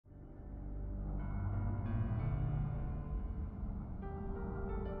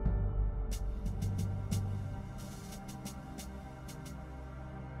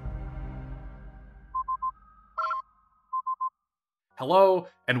Hello,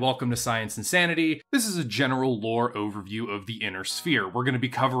 and welcome to Science Insanity. This is a general lore overview of the Inner Sphere. We're going to be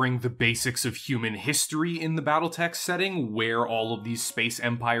covering the basics of human history in the Battletech setting, where all of these space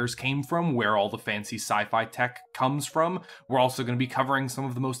empires came from, where all the fancy sci-fi tech comes from. We're also going to be covering some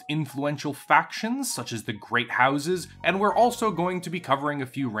of the most influential factions, such as the Great Houses, and we're also going to be covering a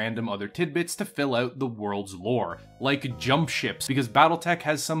few random other tidbits to fill out the world's lore, like Jumpships, because Battletech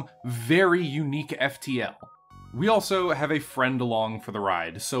has some very unique FTL. We also have a friend along for the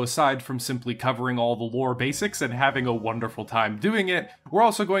ride, so aside from simply covering all the lore basics and having a wonderful time doing it, we're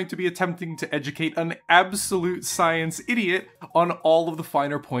also going to be attempting to educate an absolute science idiot on all of the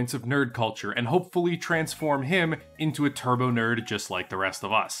finer points of nerd culture, and hopefully transform him into a turbo nerd just like the rest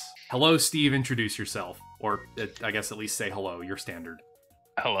of us. Hello, Steve, introduce yourself. Or, I guess at least say hello, you're standard.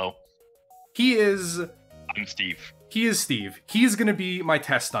 Hello. I'm Steve. He is Steve. He is going to be my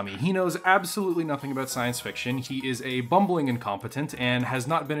test dummy. He knows absolutely nothing about science fiction. He is a bumbling incompetent and has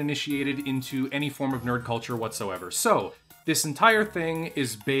not been initiated into any form of nerd culture whatsoever. So, this entire thing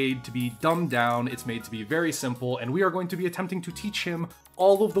is made to be dumbed down, it's made to be very simple, and we are going to be attempting to teach him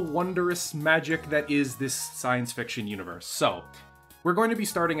all of the wondrous magic that is this science fiction universe. So, we're going to be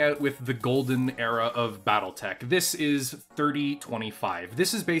starting out with the golden era of Battletech. This is 3025.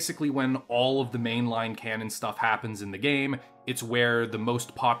 This is basically when all of the mainline canon stuff happens in the game. It's where the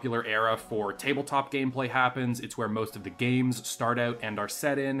most popular era for tabletop gameplay happens. It's where most of the games start out and are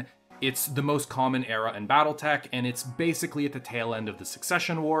set in. It's the most common era in Battletech, and it's basically at the tail end of the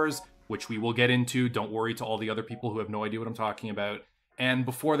Succession Wars, which we will get into, don't worry to all the other people who have no idea what I'm talking about, and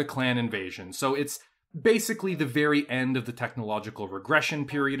before the clan invasion. So it's basically the very end of the technological regression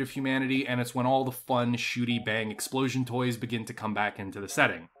period of humanity, and it's when all the fun, shooty, bang explosion toys begin to come back into the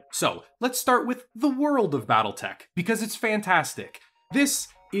setting. So, let's start with the world of Battletech, because it's fantastic. This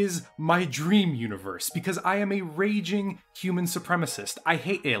is my dream universe, because I am a raging human supremacist. I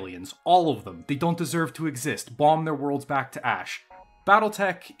hate aliens, all of them. They don't deserve to exist. Bomb their worlds back to ash.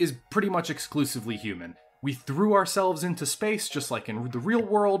 Battletech is pretty much exclusively human. We threw ourselves into space, just like in the real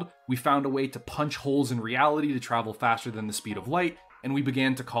world. We found a way to punch holes in reality to travel faster than the speed of light, and we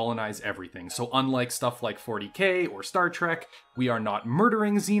began to colonize everything. So unlike stuff like 40K or Star Trek, we are not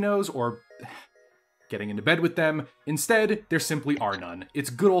murdering Xenos or getting into bed with them. Instead, there simply are none. It's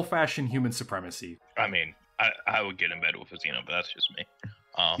good old-fashioned human supremacy. I mean, I would get in bed with a Xeno, but that's just me.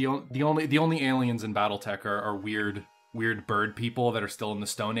 The only aliens in Battletech are weird bird people that are still in the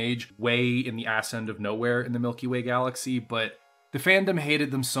Stone Age, way in the ass end of nowhere in the Milky Way galaxy, but the fandom hated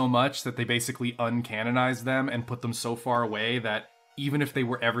them so much that they basically uncanonized them and put them so far away that even if they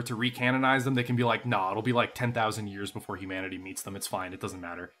were ever to recanonize them, they can be like, nah, it'll be like 10,000 years before humanity meets them, it's fine, it doesn't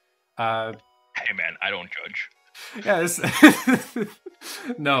matter. Hey man, I don't judge. Yes.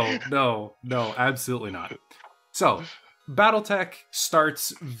 No, absolutely not. So, Battletech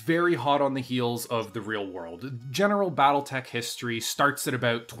starts very hot on the heels of the real world. General Battletech history starts at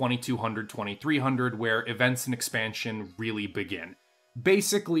about 2200, 2300, where events and expansion really begin.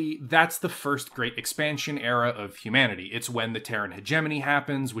 Basically, that's the first great expansion era of humanity. It's when the Terran hegemony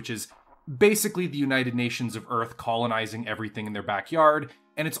happens, which is basically the United Nations of Earth colonizing everything in their backyard,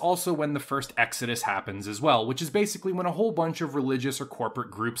 and it's also when the first Exodus happens as well, which is basically when a whole bunch of religious or corporate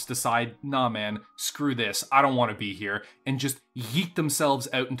groups decide, nah man, screw this, I don't want to be here, and just yeet themselves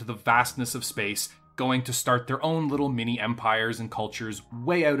out into the vastness of space, going to start their own little mini empires and cultures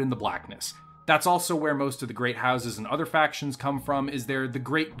way out in the blackness. That's also where most of the Great Houses and other factions come from, is they're the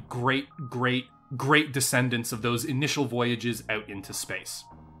great descendants of those initial voyages out into space.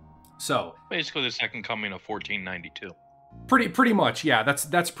 So, basically the second coming of 1492. Pretty much, yeah,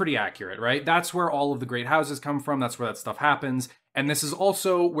 that's pretty accurate, right? That's where all of the Great Houses come from, that's where that stuff happens, and this is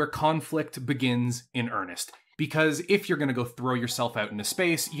also where conflict begins in earnest. Because if you're going to go throw yourself out into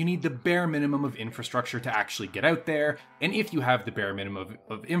space, you need the bare minimum of infrastructure to actually get out there, and if you have the bare minimum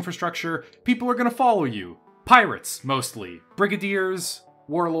of infrastructure, people are going to follow you. Pirates, mostly. Brigadiers,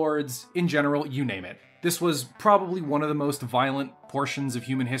 warlords, in general, you name it. This was probably one of the most violent portions of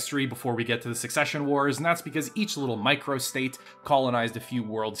human history before we get to the Succession Wars, and that's because each little microstate colonized a few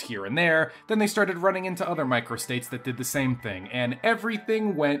worlds here and there, then they started running into other microstates that did the same thing, and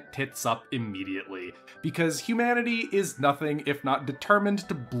everything went tits up immediately. Because humanity is nothing if not determined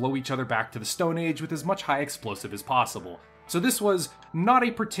to blow each other back to the Stone Age with as much high explosive as possible. So this was not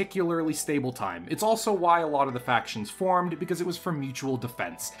a particularly stable time. It's also why a lot of the factions formed, because it was for mutual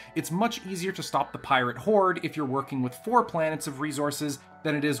defense. It's much easier to stop the pirate horde if you're working with 4 planets of resources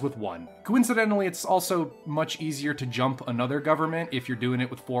than it is with 1. Coincidentally, it's also much easier to jump another government if you're doing it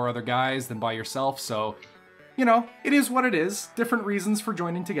with 4 other guys than by yourself, so, you know, it is what it is. Different reasons for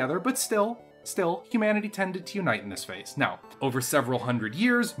joining together, but still, Still, humanity tended to unite in this phase. Now, over several hundred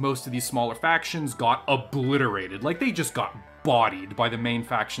years, most of these smaller factions got obliterated, like they just got bodied by the main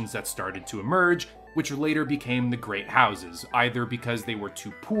factions that started to emerge, which later became the Great Houses, either because they were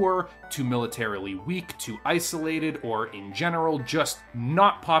too poor, too militarily weak, too isolated, or in general, just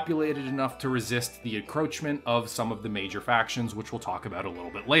not populated enough to resist the encroachment of some of the major factions, which we'll talk about a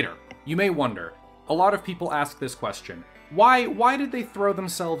little bit later. You may wonder, a lot of people ask this question, why did they throw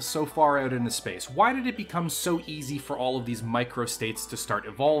themselves so far out into space? Why did it become so easy for all of these microstates to start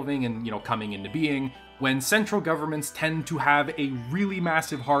evolving and, coming into being, when central governments tend to have a really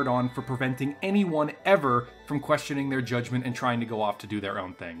massive hard-on for preventing anyone ever from questioning their judgment and trying to go off to do their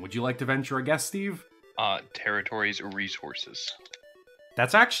own thing? Would you like to venture a guess, Steve? Territories or resources.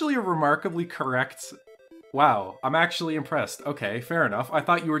 That's actually a remarkably correct... Wow, I'm actually impressed. Okay, fair enough. I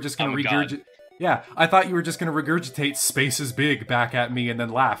thought you were just going to regurgitate... Yeah, I thought you were just going to regurgitate "space is big" back at me and then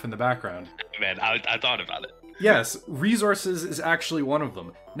laugh in the background. Man, I thought about it. Yes, resources is actually one of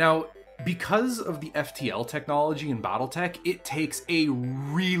them. Now, because of the FTL technology in Battletech, it takes a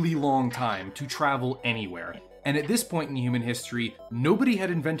really long time to travel anywhere. And at this point in human history, nobody had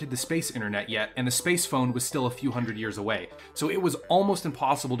invented the space internet yet, and the space phone was still a few hundred years away. So it was almost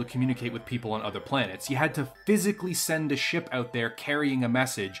impossible to communicate with people on other planets. You had to physically send a ship out there carrying a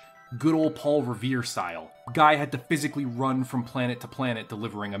message, good old Paul Revere style. Guy had to physically run from planet to planet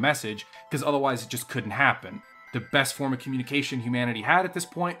delivering a message, because otherwise it just couldn't happen. The best form of communication humanity had at this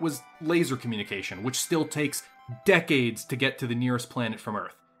point was laser communication, which still takes decades to get to the nearest planet from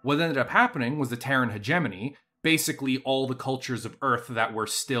Earth. What ended up happening was the Terran hegemony. Basically, all the cultures of Earth that were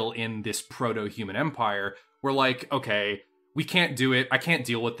still in this proto-human empire were like, okay, we can't do it. I can't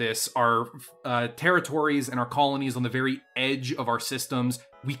deal with this. Our territories and our colonies on the very edge of our systems,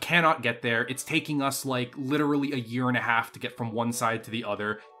 we cannot get there. It's taking us like literally a year and a half to get from one side to the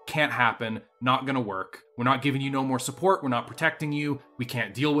other. Can't happen. Not gonna work. We're not giving you no more support. We're not protecting you. We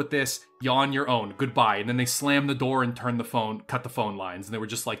can't deal with this. You're on your own. Goodbye. And then they slammed the door and cut the phone lines. And they were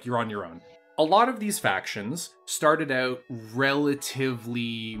just like, you're on your own. A lot of these factions started out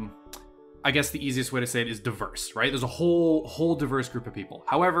relatively... I guess the easiest way to say it is diverse, right? There's a whole diverse group of people.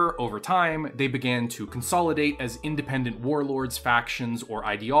 However, over time, they began to consolidate as independent warlords, factions, or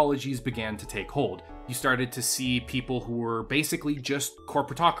ideologies began to take hold. You started to see people who were basically just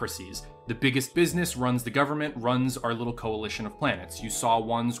corporatocracies. The biggest business runs the government, runs our little coalition of planets. You saw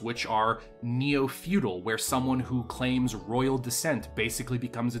ones which are neo-feudal, where someone who claims royal descent basically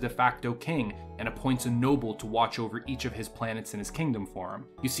becomes a de facto king and appoints a noble to watch over each of his planets in his kingdom for him.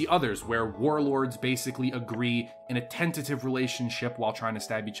 You see others where warlords basically agree in a tentative relationship while trying to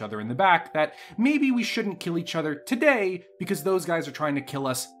stab each other in the back that maybe we shouldn't kill each other today because those guys are trying to kill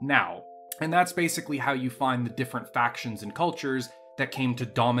us now. And that's basically how you find the different factions and cultures that came to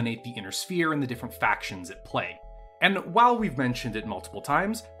dominate the inner sphere and the different factions at play. And while we've mentioned it multiple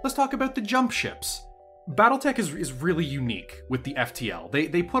times, let's talk about the Jumpships. Battletech is really unique with the FTL.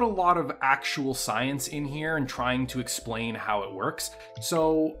 They put a lot of actual science in here and trying to explain how it works.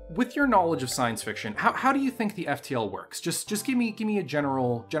 So, with your knowledge of science fiction, how do you think the FTL works? Just give me a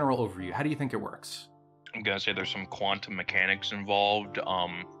general overview. How do you think it works? I'm gonna say there's some quantum mechanics involved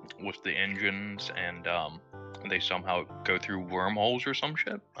with the engines, and they somehow go through wormholes or some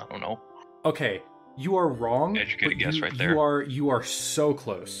shit. I don't know. Okay, you are wrong. Educated guess right there. You are so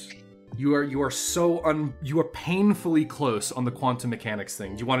close. You are painfully close on the quantum mechanics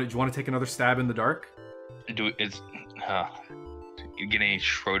thing. Do you want to take another stab in the dark? You get any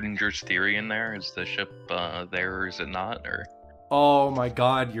Schrodinger's theory in there? Is the ship there or is it not? Or oh my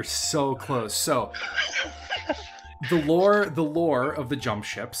god, you're so close. So the lore of the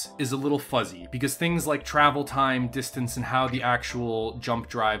Jumpships is a little fuzzy because things like travel time, distance, and how the actual jump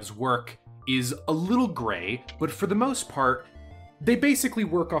drives work is a little gray, but for the most part, they basically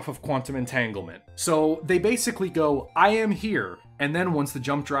work off of quantum entanglement. So they basically go, I am here, and then once the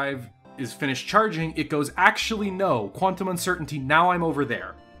jump drive is finished charging, it goes, actually no, quantum uncertainty, now I'm over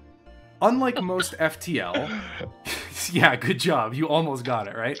there. Unlike most FTL, yeah, good job, you almost got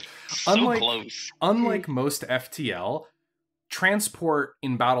it, right? So close. Unlike most FTL, transport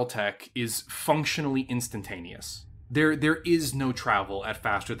in Battletech is functionally instantaneous. There is no travel at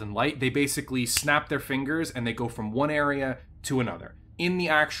faster than light. They basically snap their fingers and they go from one area to another. In the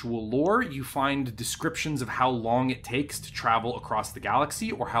actual lore, you find descriptions of how long it takes to travel across the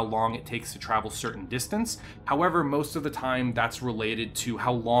galaxy or how long it takes to travel certain distance. However, most of the time that's related to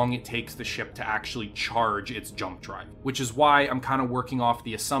how long it takes the ship to actually charge its jump drive, which is why I'm kind of working off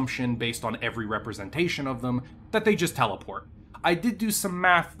the assumption based on every representation of them that they just teleport. I did do some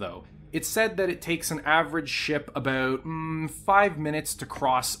math though. It's said that it takes an average ship about 5 minutes to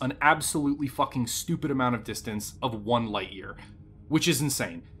cross an absolutely fucking stupid amount of distance of 1 light year, which is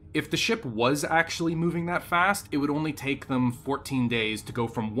insane. If the ship was actually moving that fast, it would only take them 14 days to go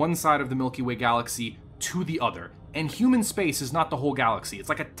from one side of the Milky Way galaxy to the other. And human space is not the whole galaxy. It's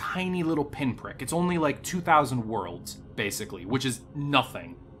like a tiny little pinprick. It's only like 2,000 worlds, basically, which is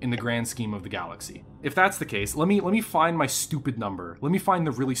nothing in the grand scheme of the galaxy. If that's the case, let me find my stupid number. Let me find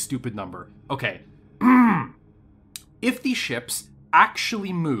the really stupid number. Okay. If these ships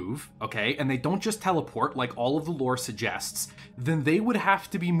actually move, okay, and they don't just teleport like all of the lore suggests, then they would have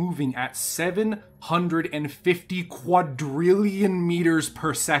to be moving at 750 quadrillion meters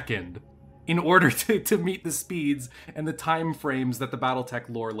per second in order to meet the speeds and the time frames that the Battletech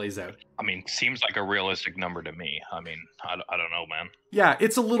lore lays out. I mean, seems like a realistic number to me. I mean, I don't know, man. Yeah,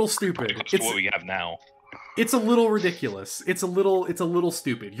 it's a little stupid. It's what we have now. It's a little ridiculous. It's a little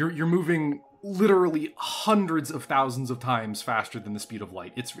stupid. You're moving literally hundreds of thousands of times faster than the speed of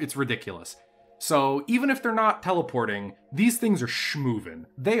light. It's ridiculous. So even if they're not teleporting, these things are schmovin'.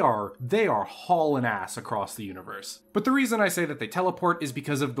 They are hauling ass across the universe. But the reason I say that they teleport is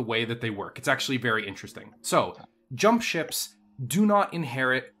because of the way that they work. It's actually very interesting. So, jump ships do not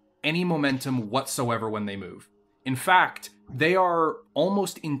inherit any momentum whatsoever when they move. In fact, they are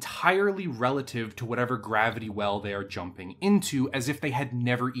almost entirely relative to whatever gravity well they are jumping into, as if they had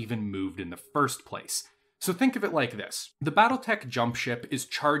never even moved in the first place. So think of it like this. The Battletech jump ship is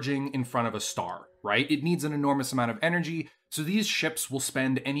charging in front of a star, right? It needs an enormous amount of energy, so these ships will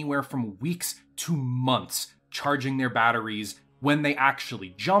spend anywhere from weeks to months charging their batteries. When they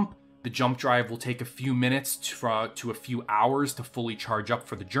actually jump, the jump drive will take a few minutes to a few hours to fully charge up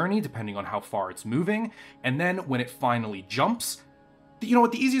for the journey, depending on how far it's moving. And then when it finally jumps, you know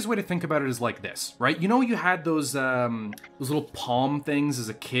what, the easiest way to think about it is like this, right? You know, you had those little palm things as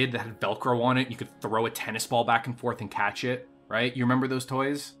a kid that had Velcro on it. You could throw a tennis ball back and forth and catch it, right? You remember those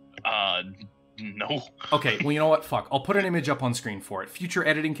toys? No. Okay, well, you know what? Fuck. I'll put an image up on screen for it. Future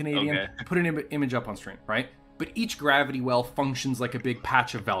editing Canadian, okay. Put an image up on screen, right? But each gravity well functions like a big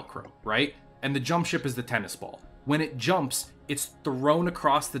patch of Velcro, right? And the jump ship is the tennis ball. When it jumps, it's thrown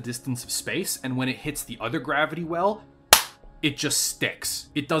across the distance of space, and when it hits the other gravity well, it just sticks.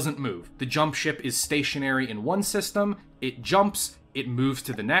 It doesn't move. The jump ship is stationary in one system, it jumps, it moves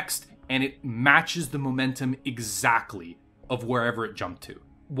to the next, and it matches the momentum exactly of wherever it jumped to.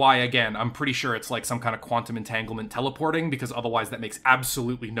 Why, again, I'm pretty sure it's like some kind of quantum entanglement teleporting, because otherwise that makes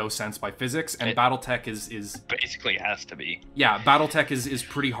absolutely no sense by physics, and Battletech is... Basically has to be. Yeah, Battletech is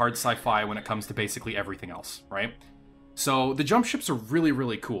pretty hard sci-fi when it comes to basically everything else, right? So the jump ships are really,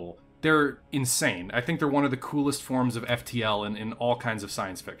 really cool. They're insane. I think they're one of the coolest forms of FTL in all kinds of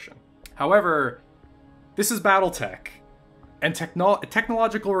science fiction. However, this is Battletech, and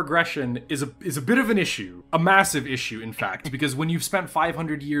technological regression is a bit of an issue. A massive issue, in fact, because when you've spent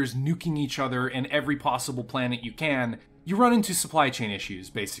 500 years nuking each other and every possible planet you can, you run into supply chain issues,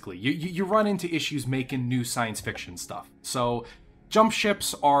 basically. You run into issues making new science fiction stuff. So, jump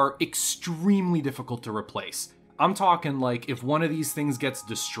ships are extremely difficult to replace. I'm talking like if one of these things gets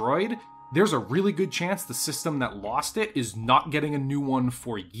destroyed, there's a really good chance the system that lost it is not getting a new one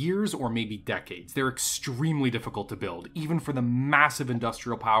for years or maybe decades. They're extremely difficult to build, even for the massive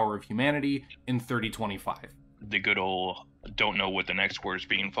industrial power of humanity in 3025. The good old don't know what the next war is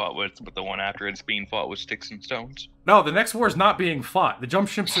being fought with, but the one after it's being fought with sticks and stones. No, the next war is not being fought. The jump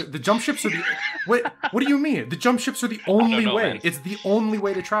ships are the Wait, what do you mean? The jump ships are the only way. Man. It's the only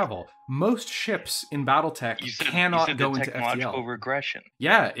way to travel. Most ships in Battletech cannot go into technological regression.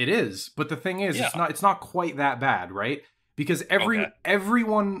 Yeah, it is. But the thing is, it's not quite that bad, right? Because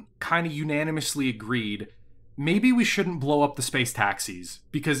everyone kind of unanimously agreed maybe we shouldn't blow up the space taxis,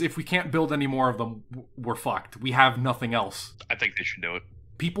 because if we can't build any more of them, we're fucked. We have nothing else. I think they should do it.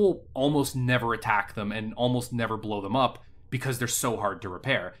 People almost never attack them and almost never blow them up because they're so hard to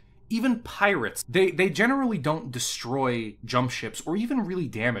repair. Even pirates, they generally don't destroy jump ships or even really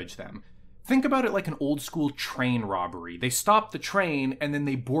damage them. Think about it like an old school train robbery. They stop the train and then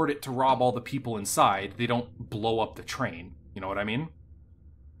they board it to rob all the people inside. They don't blow up the train. You know what I mean?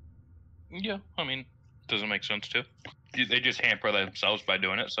 Yeah, I mean, doesn't make sense too. They just hamper themselves by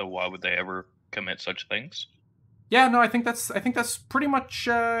doing it, so why would they ever commit such things? Yeah, no, I think that's pretty much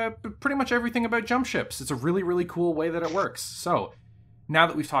everything about jump ships. It's a really, really cool way that it works. So, now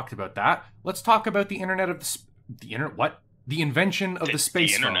that we've talked about that, let's talk about the internet of the invention of the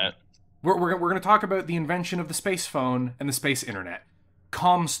space phone. We're going to talk about the invention of the space phone and the space internet.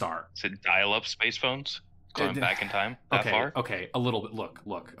 Comstar. Is it dial-up space phones? Going back in time that far? Okay, a little bit.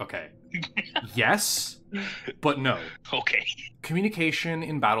 Look, okay. Yes, but no. Okay. Communication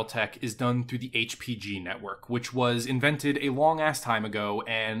in Battletech is done through the HPG network, which was invented a long-ass time ago,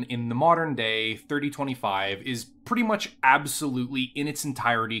 and in the modern day, 3025, is pretty much absolutely in its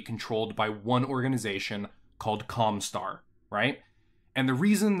entirety controlled by one organization called Comstar, right? And the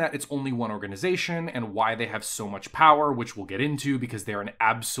reason that it's only one organization and why they have so much power, which we'll get into because they're an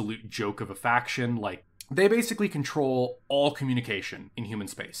absolute joke of a faction, like, they basically control all communication in human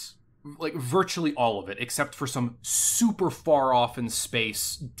space. Like, virtually all of it, except for some super far off in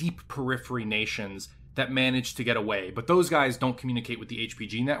space, deep periphery nations that manage to get away. But those guys don't communicate with the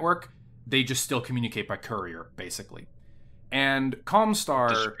HPG network. They just still communicate by courier, basically. And Comstar...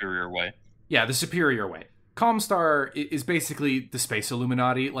 The superior way. Yeah, the superior way. Comstar is basically the space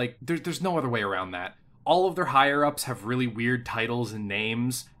Illuminati. Like, there's no other way around that. All of their higher-ups have really weird titles and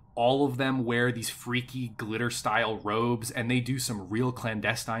names. All of them wear these freaky glitter-style robes, and they do some real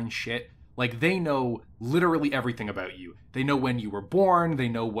clandestine shit. Like, they know literally everything about you. They know when you were born, they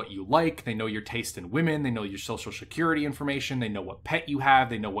know what you like, they know your taste in women, they know your social security information, they know what pet you have,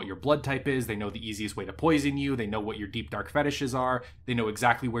 they know what your blood type is, they know the easiest way to poison you, they know what your deep dark fetishes are, they know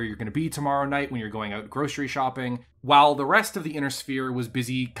exactly where you're going to be tomorrow night when you're going out grocery shopping. While the rest of the Inner Sphere was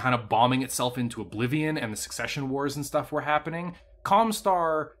busy kind of bombing itself into oblivion and the succession wars and stuff were happening,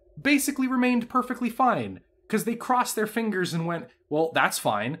 Comstar basically remained perfectly fine, because they crossed their fingers and went, well, that's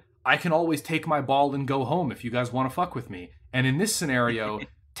fine. I can always take my ball and go home if you guys want to fuck with me. And in this scenario,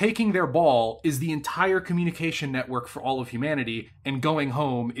 taking their ball is the entire communication network for all of humanity, and going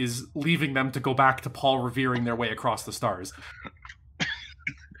home is leaving them to go back to Paul revering their way across the stars.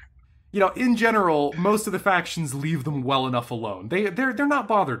 You know, in general, most of the factions leave them well enough alone. They're not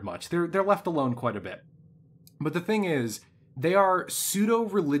bothered much. They're left alone quite a bit. But the thing is, they are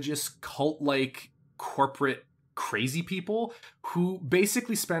pseudo-religious, cult-like, corporate crazy people who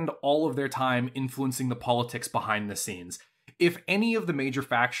basically spend all of their time influencing the politics behind the scenes. If any of the major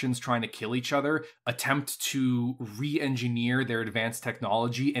factions trying to kill each other attempt to re-engineer their advanced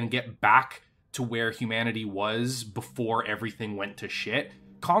technology and get back to where humanity was before everything went to shit,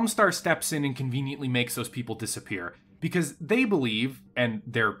 Comstar steps in and conveniently makes those people disappear. Because they believe, and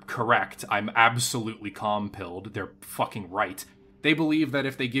they're correct, I'm absolutely calm-pilled, they're fucking right, they believe that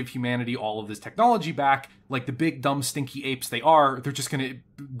if they give humanity all of this technology back, like the big, dumb, stinky apes they are, they're just gonna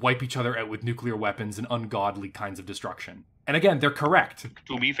wipe each other out with nuclear weapons and ungodly kinds of destruction. And again, they're correct.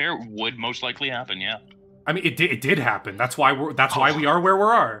 To be fair, would most likely happen, yeah. I mean, it did happen. That's why we are where we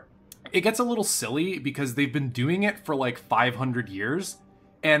are. It gets a little silly because they've been doing it for like 500 years.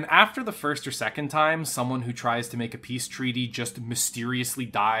 And after the first or second time, someone who tries to make a peace treaty just mysteriously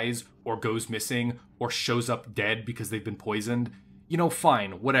dies or goes missing or shows up dead because they've been poisoned, you know,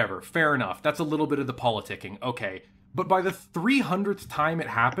 fine, whatever, fair enough. That's a little bit of the politicking, okay. But by the 300th time it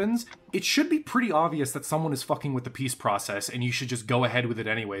happens, it should be pretty obvious that someone is fucking with the peace process and you should just go ahead with it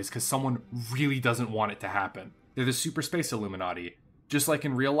anyways because someone really doesn't want it to happen. They're the super space Illuminati. Just like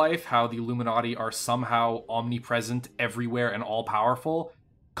in real life, how the Illuminati are somehow omnipresent, everywhere, and all-powerful,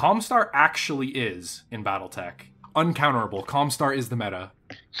 Comstar actually is in Battletech. Uncounterable. Comstar is the meta.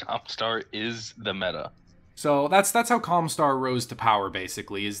 Comstar is the meta. So that's how Comstar rose to power,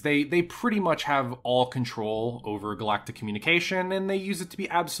 basically, is they pretty much have all control over galactic communication, and they use it to be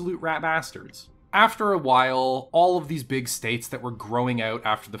absolute rat bastards. After a while, all of these big states that were growing out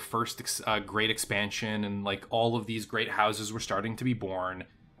after the first great expansion, and like all of these great houses were starting to be born,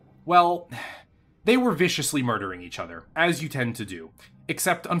 well, they were viciously murdering each other, as you tend to do.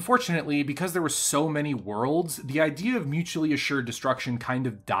 Except, unfortunately, because there were so many worlds, the idea of mutually assured destruction kind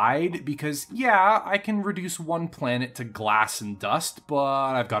of died because, yeah, I can reduce one planet to glass and dust,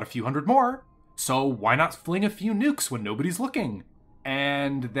 but I've got a few hundred more. So why not fling a few nukes when nobody's looking?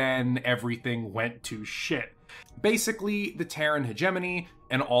 And then everything went to shit. Basically, the Terran hegemony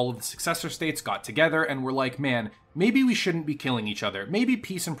and all of the successor states got together and were like, man, maybe we shouldn't be killing each other. Maybe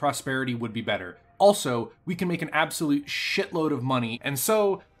peace and prosperity would be better. Also, we can make an absolute shitload of money, and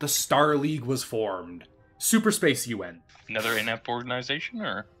so the Starleague was formed. Super Space UN. Another inept organization,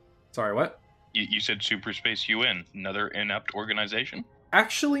 or? Sorry, what? You said Super Space UN. Another inept organization?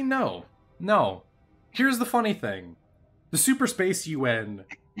 Actually, no. No. Here's the funny thing. The Super Space UN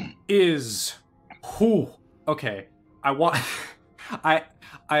is... Whew. Okay. I love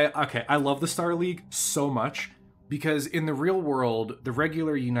the Starleague so much, because in the real world, the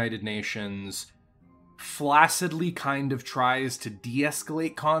regular United Nations flaccidly kind of tries to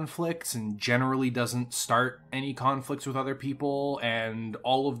de-escalate conflicts and generally doesn't start any conflicts with other people, and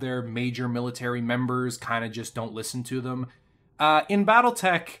all of their major military members kind of just don't listen to them. In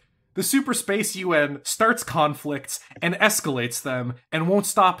Battletech, The Super Space UN starts conflicts and escalates them and won't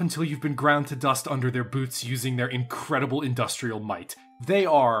stop until you've been ground to dust under their boots using their incredible industrial might. They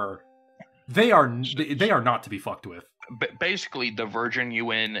are not to be fucked with. Basically, the Virgin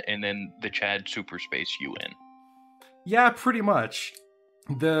UN and then the Chad Super Space UN. Yeah, pretty much.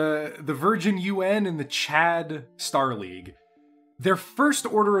 The Virgin UN and the Chad Starleague. Their first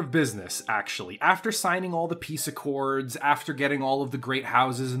order of business, actually, after signing all the peace accords, after getting all of the great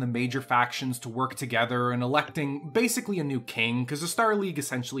houses and the major factions to work together and electing basically a new king, because the Starleague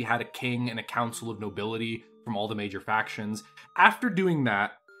essentially had a king and a council of nobility from all the major factions. After doing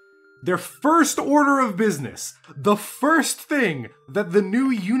that, their first order of business, the first thing that the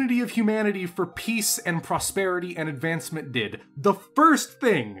new Unity of Humanity for Peace and Prosperity and Advancement did, the first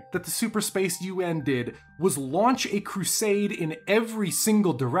thing that the Super Space UN did was launch a crusade in every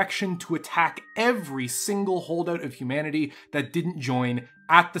single direction to attack every single holdout of humanity that didn't join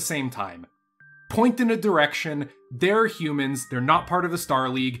at the same time. Point in a direction, they're humans, they're not part of the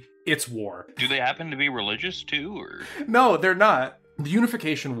Starleague, it's war. Do they happen to be religious too, or? No, they're not. The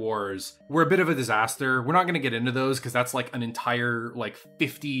Unification Wars were a bit of a disaster. We're not going to get into those because that's like an entire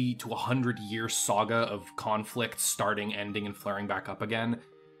 50 to 100 year saga of conflict starting, ending, and flaring back up again.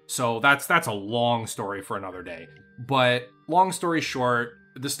 So that's a long story for another day. But long story short,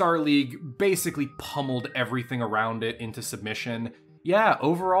 the Starleague basically pummeled everything around it into submission. Yeah,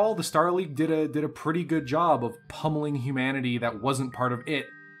 overall, the Starleague did a pretty good job of pummeling humanity that wasn't part of it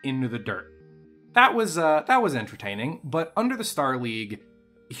into the dirt. That was entertaining, but under the Starleague,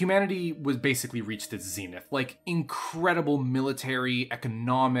 humanity was basically reached its zenith. Like, incredible military,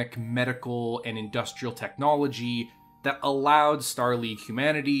 economic, medical, and industrial technology that allowed Starleague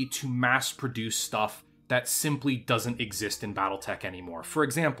humanity to mass-produce stuff that simply doesn't exist in Battletech anymore. For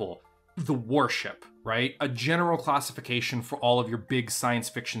example, the warship, right? A general classification for all of your big science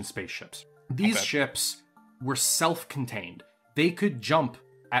fiction spaceships. These ships were self-contained. They could jump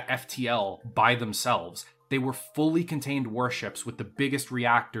at FTL by themselves. They were fully contained warships with the biggest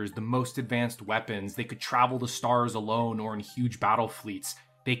reactors, the most advanced weapons. They could travel the stars alone or in huge battle fleets.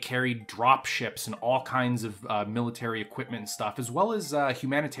 They carried drop ships and all kinds of military equipment and stuff, as well as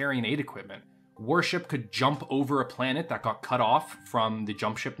humanitarian aid equipment. Warship could jump over a planet that got cut off from the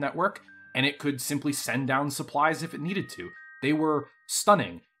Jumpship network, and it could simply send down supplies if it needed to. They were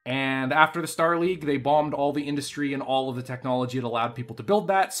stunning. And after the Starleague, they bombed all the industry and all of the technology that allowed people to build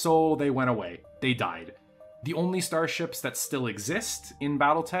that, so they went away. They died. The only starships that still exist in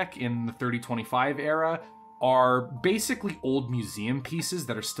Battletech in the 3025 era are basically old museum pieces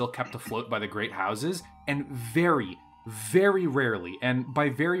that are still kept afloat by the great houses, and very, very rarely, and by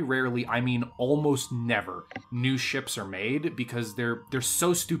very rarely I mean almost never, new ships are made because they're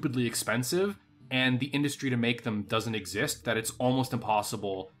so stupidly expensive and the industry to make them doesn't exist that it's almost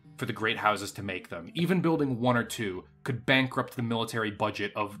impossible for the great houses to make them. Even building one or two could bankrupt the military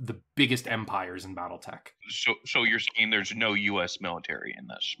budget of the biggest empires in Battletech. So you're saying there's no U.S. military in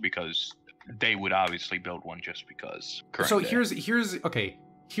this because they would obviously build one just because. So here's a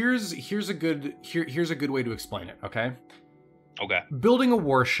good way to explain it. Okay. Okay. Building a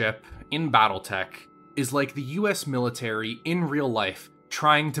warship in Battletech is like the U.S. military in real life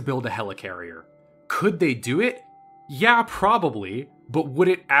trying to build a helicarrier. Could they do it? Yeah, probably. But would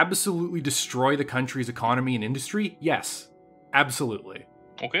it absolutely destroy the country's economy and industry? Yes, absolutely.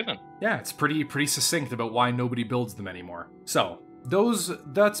 Okay then. Yeah, it's pretty succinct about why nobody builds them anymore. So,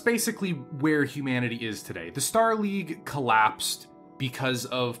 that's basically where humanity is today. The Starleague collapsed because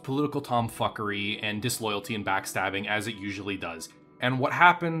of political tomfuckery and disloyalty and backstabbing, as it usually does. And what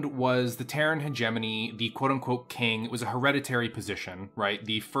happened was the Terran hegemony, the quote-unquote king, it was a hereditary position, right?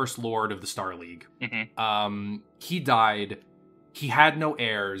 The first lord of the Starleague. Mm-hmm. He died. He had no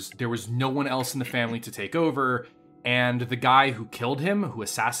heirs. There was no one else in the family to take over. And the guy who killed him, who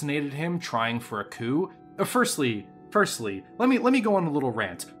assassinated him, trying for a coup... Firstly, let me go on a little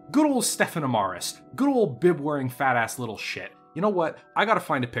rant. Good old Stefan Amaris. Good old bib-wearing fat-ass little shit. You know what? I gotta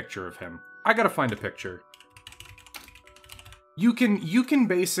find a picture of him. You can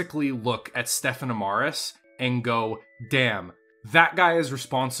basically look at Stefan Amaris and go, damn, that guy is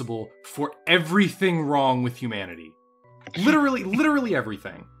responsible for everything wrong with humanity. Literally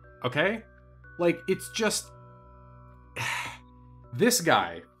everything. Okay? Like, it's just... This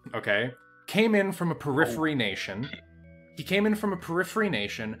guy, okay, came in from a periphery nation. He came in from a periphery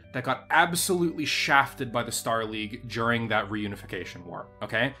nation that got absolutely shafted by the Starleague during that reunification war,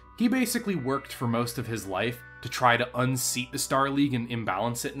 okay? He basically worked for most of his life to try to unseat the Starleague and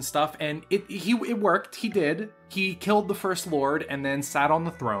imbalance it and stuff, and it worked. He did. He killed the First Lord and then sat on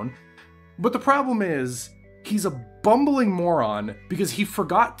the throne. But the problem is, He's a bumbling moron because he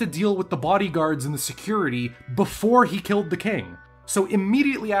forgot to deal with the bodyguards and the security before he killed the king. So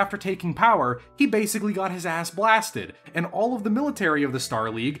immediately after taking power, he basically got his ass blasted, and all of the military of the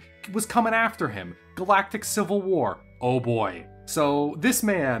Starleague was coming after him. Galactic Civil War. Oh boy. So this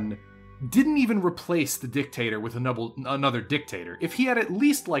man didn't even replace the dictator with another dictator. If he had at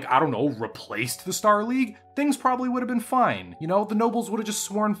least, replaced the Starleague, things probably would have been fine. You know, the nobles would have just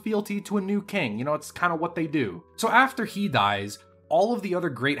sworn fealty to a new king. You know, it's kind of what they do. So after he dies, all of the other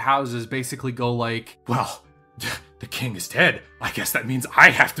great houses basically go like, well, the king is dead. I guess that means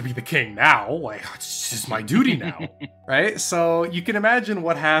I have to be the king now. Like, it's just my duty now. Right? So you can imagine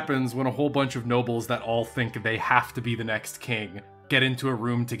what happens when a whole bunch of nobles that all think they have to be the next king get into a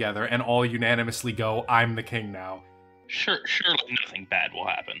room together and all unanimously go, I'm the king now. Surely nothing bad will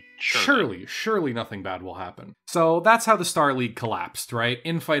happen. Surely nothing bad will happen. So that's how the Starleague collapsed, right?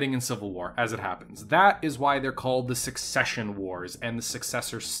 Infighting and civil war, as it happens. That is why they're called the Succession Wars and the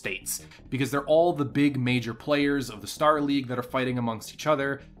Successor States, because they're all the big major players of the Starleague that are fighting amongst each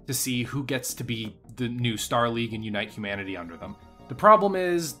other to see who gets to be the new Starleague and unite humanity under them. The problem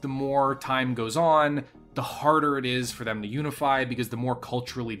is, the more time goes on, the harder it is for them to unify, because the more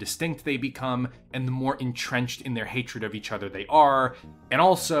culturally distinct they become and the more entrenched in their hatred of each other they are. And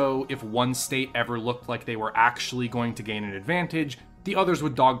also, if one state ever looked like they were actually going to gain an advantage, the others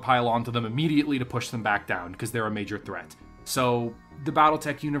would dogpile onto them immediately to push them back down, because they're a major threat. So the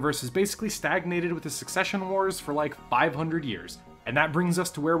Battletech universe has basically stagnated with the Succession Wars for like 500 years. And that brings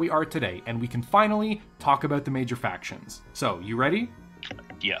us to where we are today, and we can finally talk about the major factions. So, you ready?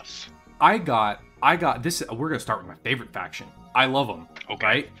 Yes. I got this. We're going to start with my favorite faction. I love them. Okay.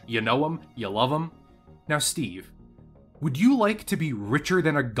 Right? You know them. You love them. Now, Steve, would you like to be richer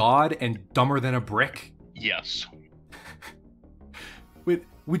than a god and dumber than a brick? Yes.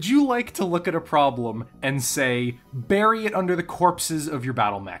 Would you like to look at a problem and say, bury it under the corpses of your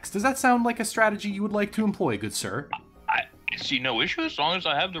battle mechs? Does that sound like a strategy you would like to employ, good sir? I see no issue as long as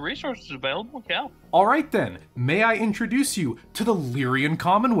I have the resources available, yeah. Alright then, may I introduce you to the Lyrian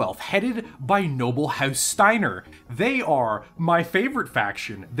Commonwealth, headed by noble House Steiner. They are my favorite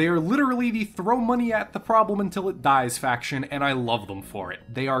faction. They are literally the throw money at the problem until it dies faction, and I love them for it.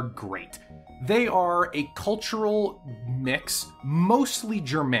 They are great. They are a cultural mix, mostly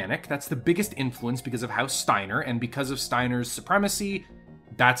Germanic. That's the biggest influence because of House Steiner, and because of Steiner's supremacy,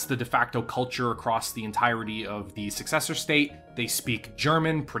 that's the de facto culture across the entirety of the successor state. They speak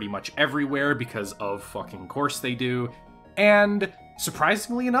German pretty much everywhere because of fucking course they do. And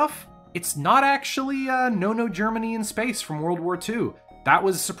surprisingly enough, it's not actually no Germany in space from World War II. That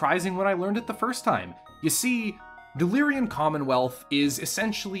was surprising when I learned it the first time. You see, the Lyrian Commonwealth is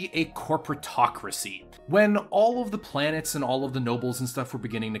essentially a corporatocracy. When all of the planets and all of the nobles and stuff were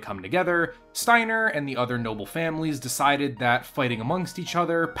beginning to come together, Steiner and the other noble families decided that fighting amongst each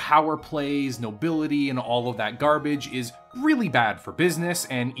other, power plays, nobility, and all of that garbage is really bad for business,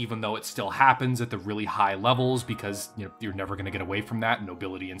 and even though it still happens at the really high levels, because you're never going to get away from that,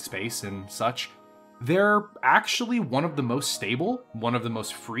 nobility in space and such, they're actually one of the most stable, one of the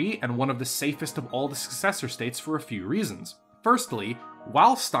most free, and one of the safest of all the successor states for a few reasons. Firstly,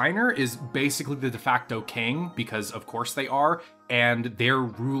 while Steiner is basically the de facto king, because of course they are, and their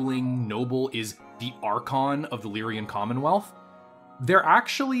ruling noble is the Archon of the Lyrian Commonwealth, they're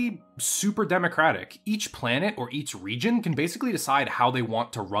actually super democratic. Each planet or each region can basically decide how they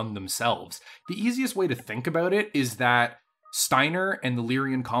want to run themselves. The easiest way to think about it is that Steiner and the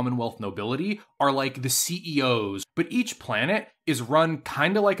Lyrian Commonwealth nobility are like the CEOs, but each planet is run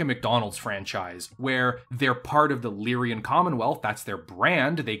kind of like a McDonald's franchise, where they're part of the Lyrian Commonwealth, that's their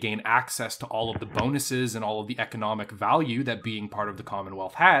brand, they gain access to all of the bonuses and all of the economic value that being part of the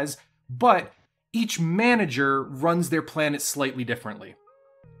Commonwealth has, but each manager runs their planet slightly differently.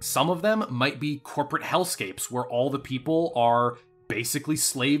 Some of them might be corporate hellscapes, where all the people are basically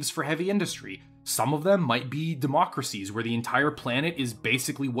slaves for heavy industry. Some of them might be democracies, where the entire planet is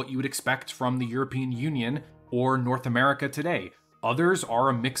basically what you would expect from the European Union or North America today. Others are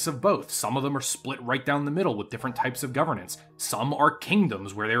a mix of both. Some of them are split right down the middle with different types of governance. Some are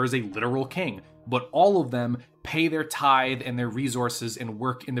kingdoms where there is a literal king, but all of them pay their tithe and their resources and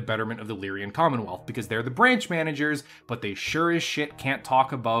work in the betterment of the Lyrian Commonwealth because they're the branch managers, but they sure as shit can't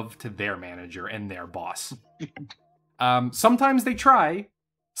talk above to their manager and their boss. Sometimes they try,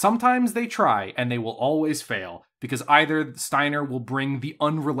 and they will always fail, because either Steiner will bring the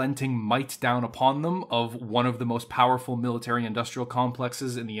unrelenting might down upon them of one of the most powerful military-industrial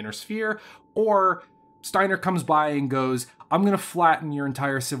complexes in the inner sphere, or Steiner comes by and goes, I'm going to flatten your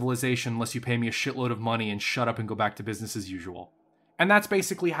entire civilization unless you pay me a shitload of money and shut up and go back to business as usual. And that's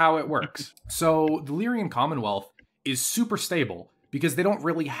basically how it works. So the Lyrian Commonwealth is super stable because they don't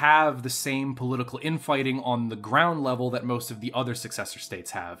really have the same political infighting on the ground level that most of the other successor states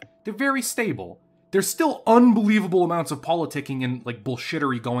have. They're very stable. There's still unbelievable amounts of politicking and like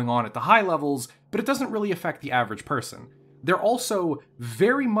bullshittery going on at the high levels, but it doesn't really affect the average person. They're also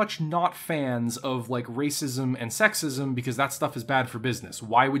very much not fans of like racism and sexism because that stuff is bad for business.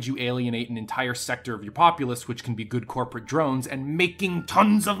 Why would you alienate an entire sector of your populace, which can be good corporate drones and making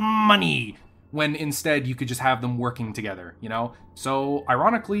tons of money, when instead you could just have them working together, you know? So,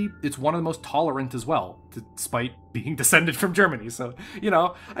 ironically, it's one of the most tolerant as well, despite being descended from Germany. So, you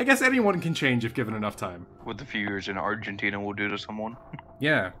know, I guess anyone can change if given enough time. What the few years in Argentina will do to someone.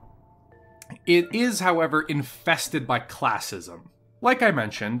 Yeah. It is, however, infested by classism. Like I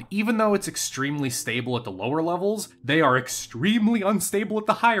mentioned, even though it's extremely stable at the lower levels, they are extremely unstable at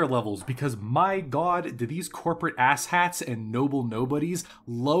the higher levels because, my god, do these corporate asshats and noble nobodies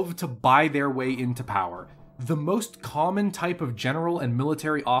love to buy their way into power. The most common type of general and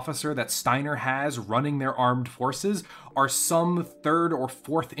military officer that Steiner has running their armed forces are some third or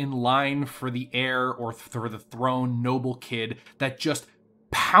fourth in line for the heir or for the throne noble kid that just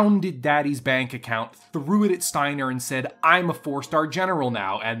pounded daddy's bank account, threw it at Steiner and said, I'm a 4-star general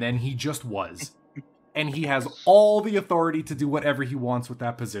now, and then he just was. And he has all the authority to do whatever he wants with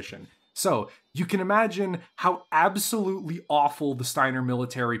that position. So, you can imagine how absolutely awful the Steiner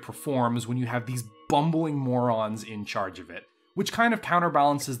military performs when you have these bumbling morons in charge of it. Which kind of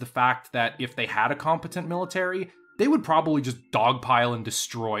counterbalances the fact that if they had a competent military, they would probably just dogpile and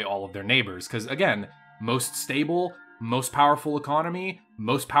destroy all of their neighbors. Because again, most stable, most powerful economy,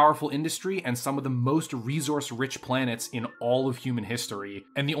 most powerful industry, and some of the most resource-rich planets in all of human history.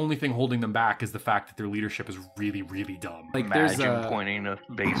 And the only thing holding them back is the fact that their leadership is really, really dumb. Like, Imagine pointing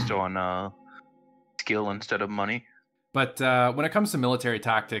based on skill instead of money. But when it comes to military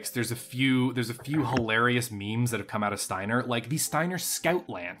tactics, there's a few hilarious memes that have come out of Steiner, like the Steiner Scout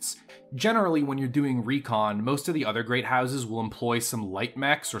Lance. Generally, when you're doing recon, most of the other great houses will employ some light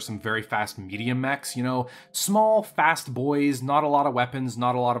mechs or some very fast medium mechs, you know, small, fast boys, not a lot of weapons,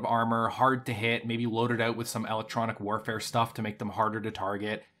 not a lot of armor, hard to hit, maybe loaded out with some electronic warfare stuff to make them harder to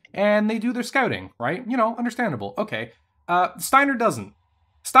target, and they do their scouting, right? You know, understandable. Okay. Steiner doesn't.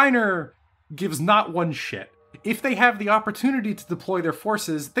 Steiner gives not one shit. If they have the opportunity to deploy their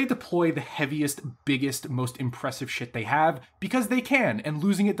forces, they deploy the heaviest, biggest, most impressive shit they have, because they can, and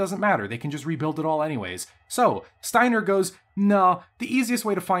losing it doesn't matter. They can just rebuild it all anyways. So, Steiner goes, no, the easiest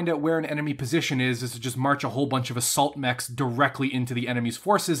way to find out where an enemy position is to just march a whole bunch of assault mechs directly into the enemy's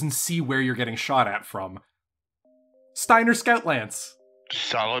forces and see where you're getting shot at from. Steiner Scout Lance.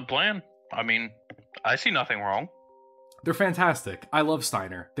 Solid plan. I mean, I see nothing wrong. They're fantastic. I love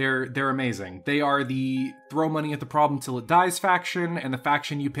Steiner. They're amazing. They are the throw money at the problem till it dies faction, and the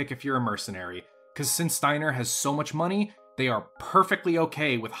faction you pick if you're a mercenary. Because since Steiner has so much money, they are perfectly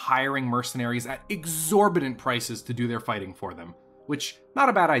okay with hiring mercenaries at exorbitant prices to do their fighting for them. Which, not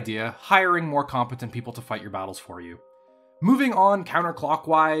a bad idea, hiring more competent people to fight your battles for you. Moving on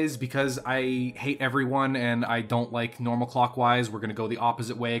counterclockwise, because I hate everyone and I don't like normal clockwise, we're going to go the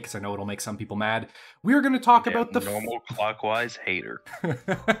opposite way because I know it'll make some people mad. We're going to talk about the normal clockwise hater.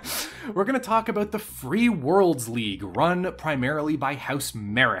 We're going to talk about the Free Worlds League, run primarily by House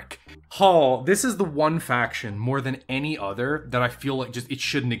Merrick. Oh, this is the one faction more than any other that I feel like just it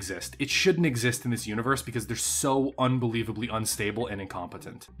shouldn't exist. It shouldn't exist in this universe because they're so unbelievably unstable and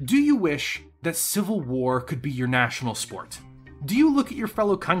incompetent. Do you wish that civil war could be your national sport? Do you look at your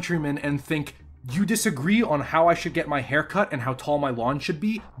fellow countrymen and think, you disagree on how I should get my hair cut and how tall my lawn should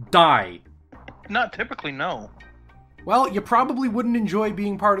be? Die. Not typically, no. Well, you probably wouldn't enjoy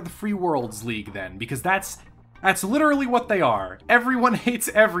being part of the Free Worlds League then, because that's literally what they are. Everyone hates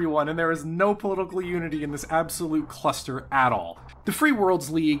everyone, and there is no political unity in this absolute cluster at all. The Free Worlds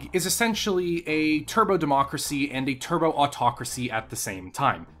League is essentially a turbo-democracy and a turbo-autocracy at the same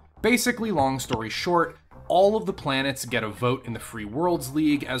time. Basically, long story short, all of the planets get a vote in the Free Worlds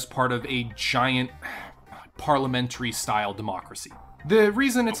League as part of a giant parliamentary-style democracy. The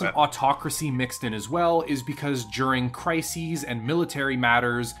reason it's an autocracy mixed in as well is because during crises and military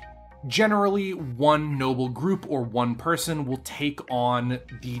matters, generally one noble group or one person will take on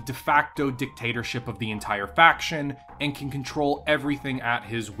the de facto dictatorship of the entire faction and can control everything at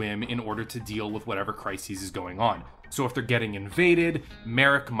his whim in order to deal with whatever crises is going on. So if they're getting invaded,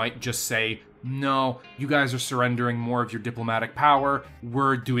 Merrick might just say, no, you guys are surrendering more of your diplomatic power.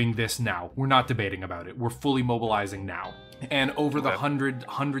 We're doing this now. We're not debating about it. We're fully mobilizing now. And over the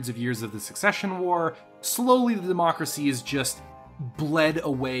hundreds of years of the Succession War, slowly the democracy is just bled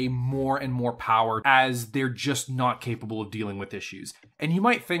away more and more power as they're just not capable of dealing with issues. And you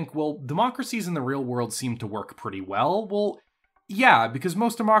might think, well, democracies in the real world seem to work pretty well. Well, yeah, because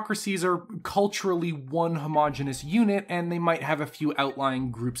most democracies are culturally one homogenous unit, and they might have a few outlying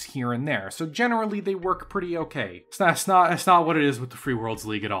groups here and there. So generally, they work pretty okay. It's not what it is with the Free Worlds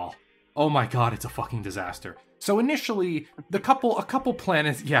League at all. Oh my god, it's a fucking disaster. So initially, a couple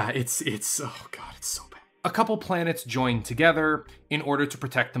planets, yeah, it's oh god, it's so bad. A couple planets joined together in order to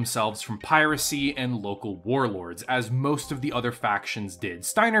protect themselves from piracy and local warlords, as most of the other factions did.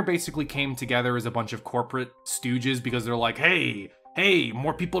 Steiner basically came together as a bunch of corporate stooges because they're like, hey,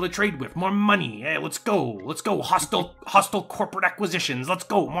 more people to trade with, more money, hey, let's go, hostile corporate acquisitions, let's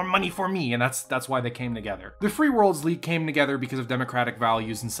go, more money for me, and that's why they came together. The Free Worlds League came together because of democratic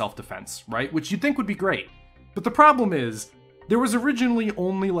values and self-defense, right? Which you'd think would be great. But the problem is, there was originally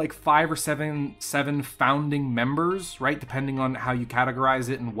only like 5 or 7 founding members, right? Depending on how you categorize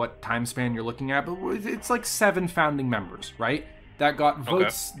it and what time span you're looking at, but it's like 7 founding members, right? That got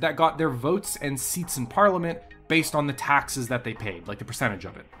votes, that got their votes and seats in parliament based on the taxes that they paid, like the percentage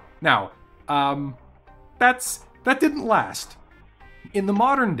of it. Now, that didn't last. In the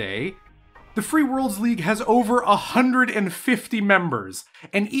modern day, the Free Worlds League has over 150 members,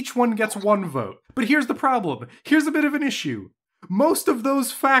 and each one gets 1 vote. But here's the problem. Here's a bit of an issue. Most of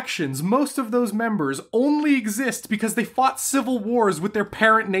those factions, most of those members only exist because they fought civil wars with their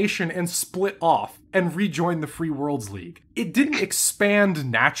parent nation and split off and rejoined the Free Worlds League. It didn't expand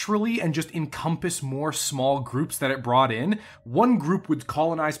naturally and just encompass more small groups that it brought in. One group would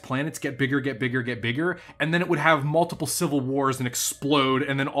colonize planets, get bigger, and then it would have multiple civil wars and explode,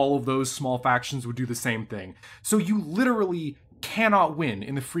 and then all of those small factions would do the same thing. So you literally cannot win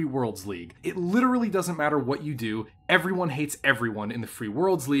in the Free Worlds League. It literally doesn't matter what you do. Everyone hates everyone in the Free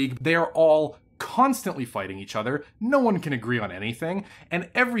Worlds League. They are all constantly fighting each other. No one can agree on anything. And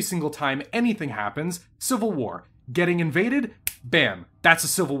every single time anything happens, civil war. Getting invaded? Bam. That's a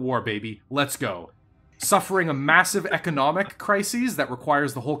civil war, baby. Let's go. Suffering a massive economic crisis that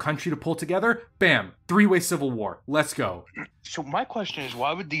requires the whole country to pull together? Bam. 3-way civil war. Let's go. So my question is,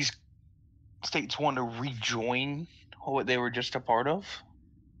 why would these states want to rejoin what they were just a part of?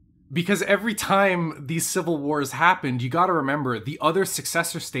 Because every time these civil wars happened, you gotta remember, the other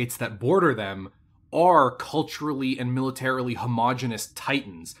successor states that border them are culturally and militarily homogenous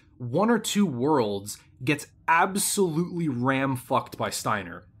titans. 1 or 2 worlds gets absolutely ram-fucked by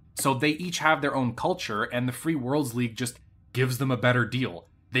Steiner. So they each have their own culture, and the Free Worlds League just gives them a better deal.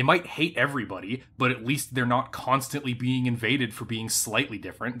 They might hate everybody, but at least they're not constantly being invaded for being slightly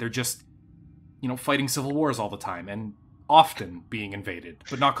different. They're just, fighting civil wars all the time, and often being invaded,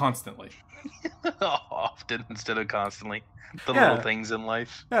 but not constantly. Often instead of constantly. Little things in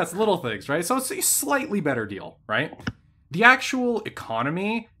life. Yeah, it's little things, right? So it's a slightly better deal, right? The actual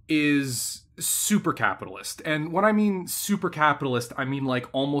economy is super capitalist. And when I mean super capitalist, I mean like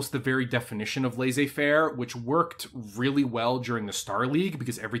almost the very definition of laissez-faire, which worked really well during the Starleague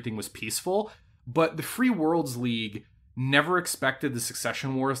because everything was peaceful. But the Free Worlds League never expected the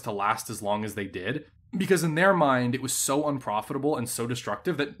succession wars to last as long as they did, because in their mind, it was so unprofitable and so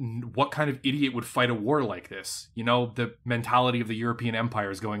destructive that what kind of idiot would fight a war like this? The mentality of the European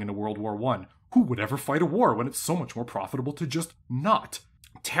empires going into World War I. Who would ever fight a war when it's so much more profitable to just not?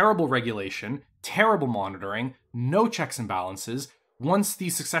 Terrible regulation, terrible monitoring, no checks and balances. Once the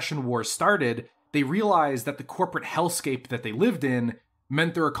succession wars started, they realized that the corporate hellscape that they lived in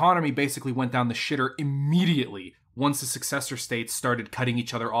meant their economy basically went down the shitter immediately once the successor states started cutting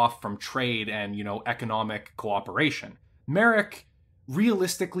each other off from trade and, economic cooperation. Merrick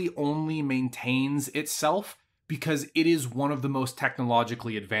realistically only maintains itself because it is one of the most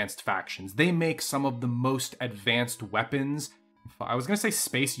technologically advanced factions. They make some of the most advanced weapons. I was going to say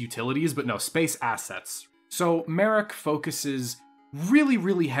space utilities, but no, space assets. So Merrick focuses really,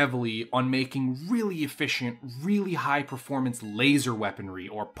 really heavily on making really efficient, really high-performance laser weaponry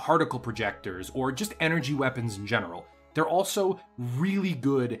or particle projectors or just energy weapons in general. They're also really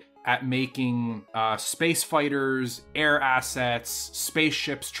good at making space fighters, air assets,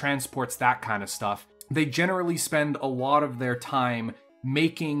 spaceships, transports, that kind of stuff. They generally spend a lot of their time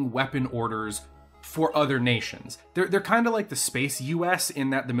making weapon orders for other nations. They're kind of like the space US in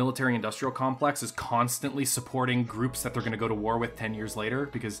that the military-industrial complex is constantly supporting groups that they're going to go to war with 10 years later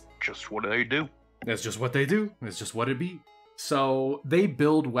because... just what they do. That's just what they do. It's just what it be. So they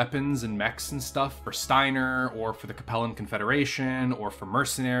build weapons and mechs and stuff for Steiner or for the Capellan Confederation or for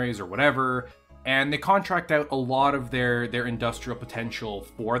mercenaries or whatever. And they contract out a lot of their industrial potential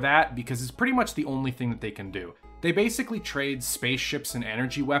for that because it's pretty much the only thing that they can do. They basically trade spaceships and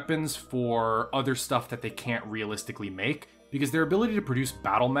energy weapons for other stuff that they can't realistically make. because their ability to produce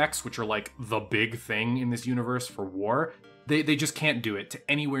battle mechs, which are like the big thing in this universe for war, they just can't do it to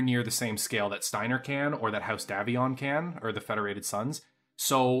anywhere near the same scale that Steiner can, or that House Davion can, or the Federated Sons.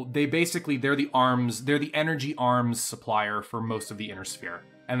 So they're the energy arms supplier for most of the Inner Sphere.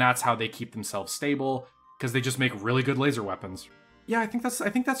 And that's how they keep themselves stable, because they just make really good laser weapons. Yeah, I think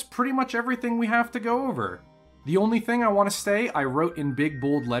that's pretty much everything we have to go over. The only thing I want to say, I wrote in big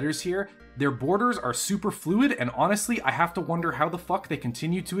bold letters here, their borders are super fluid, and honestly, I have to wonder how the fuck they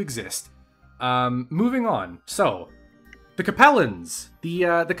continue to exist. Moving on. So, the Capellans.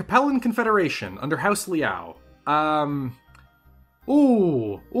 The Capellan Confederation under House Liao. The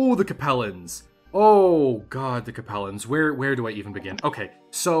Capellans. Oh god, the Capellans. Where do I even begin? Okay,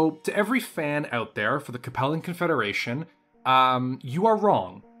 so to every fan out there for the Capellan Confederation, you are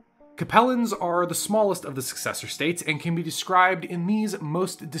wrong. Capellans are the smallest of the successor states and can be described in these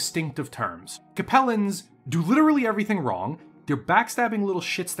most distinctive terms. Capellans do literally everything wrong. They're backstabbing little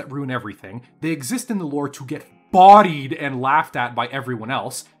shits that ruin everything. They exist in the lore to get bodied and laughed at by everyone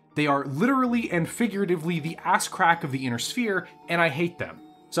else. They are literally and figuratively the ass crack of the Inner Sphere, and I hate them.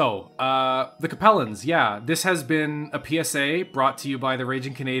 So, the Capellans, yeah, this has been a PSA brought to you by the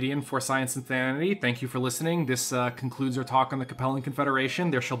Raging Canadian for Science and Sanity. Thank you for listening. This concludes our talk on the Capellan Confederation.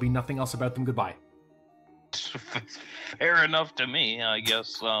 There shall be nothing else about them. Goodbye. Fair enough to me, I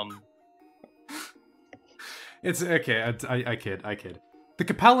guess. It's okay. I kid. The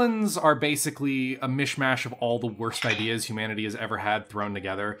Capellans are basically a mishmash of all the worst ideas humanity has ever had thrown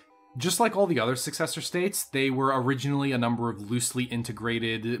together. Just like all the other successor states, they were originally a number of loosely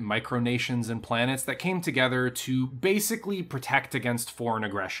integrated micronations and planets that came together to basically protect against foreign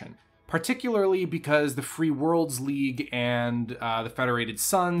aggression. Particularly because the Free Worlds League and the Federated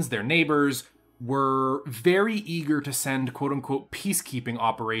Sons, their neighbors, were very eager to send quote-unquote peacekeeping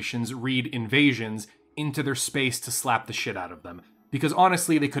operations, read invasions, into their space to slap the shit out of them. Because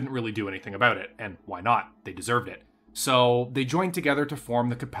honestly, they couldn't really do anything about it, and why not? They deserved it. So they joined together to form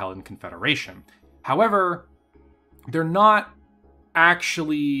the Capellan Confederation. However, they're not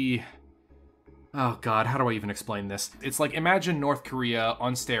actually... Oh god, how do I even explain this? It's like, imagine North Korea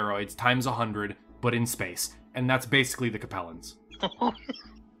on steroids times 100, but in space. And that's basically the Capellans.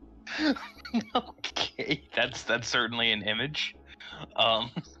 Okay, that's certainly an image.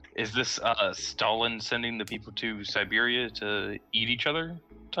 Is this Stalin sending the people to Siberia to eat each other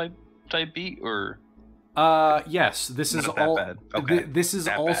type beat, or... Yes, this is all bad. Okay. This is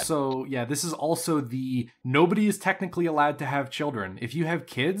also bad. Yeah, this is also the nobody is technically allowed to have children. If you have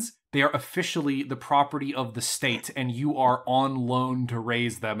kids, they are officially the property of the state and you are on loan to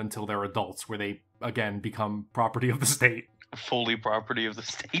raise them until they're adults, where they again become property of the state. Fully property of the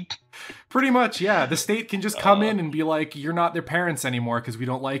state. Pretty much, yeah. The state can just come in and be like, you're not their parents anymore because we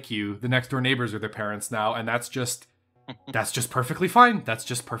don't like you. The next door neighbors are their parents now, and that's just perfectly fine. That's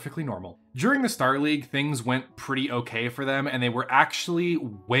just perfectly normal. During the Starleague, things went pretty okay for them, and they were actually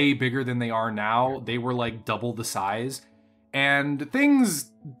way bigger than they are now. They were like double the size, and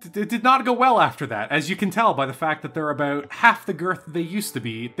things did not go well after that. As you can tell by the fact that they're about half the girth they used to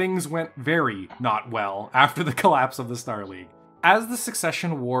be, things went very not well after the collapse of the Starleague. As the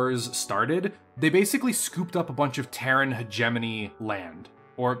Succession Wars started, they basically scooped up a bunch of Terran hegemony land.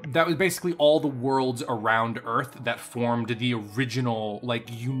 Or that was basically all the worlds around Earth that formed the original, like,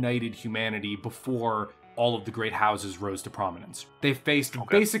 united humanity before all of the great houses rose to prominence. They faced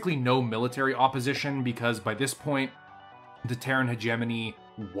basically no military opposition because by this point, the Terran hegemony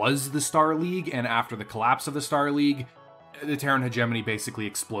was the Starleague, and after the collapse of the Starleague, the Terran hegemony basically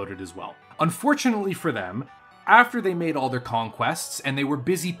exploded as well. Unfortunately for them, after they made all their conquests, and they were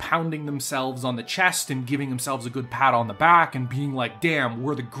busy pounding themselves on the chest and giving themselves a good pat on the back and being like, damn,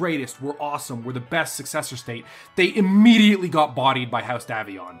 we're the greatest, we're awesome, we're the best successor state, they immediately got bodied by House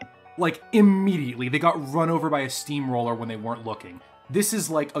Davion. Like, immediately. They got run over by a steamroller when they weren't looking. This is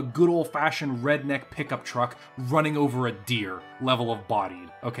like a good old-fashioned redneck pickup truck running over a deer level of bodied,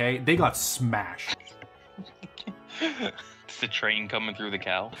 okay? They got smashed. It's the train coming through the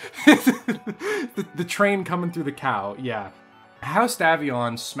cow. the train coming through the cow, yeah. House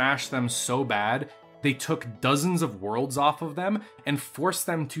Davion smashed them so bad, they took dozens of worlds off of them and forced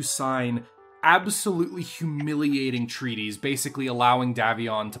them to sign absolutely humiliating treaties, basically allowing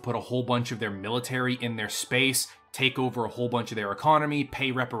Davion to put a whole bunch of their military in their space, take over a whole bunch of their economy,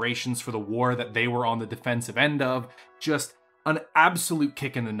 pay reparations for the war that they were on the defensive end of. Just an absolute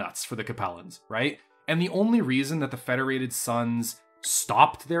kick in the nuts for the Capellans, right? And the only reason that the Federated Sons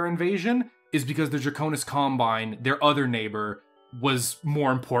stopped their invasion is because the Draconis Combine, their other neighbor, was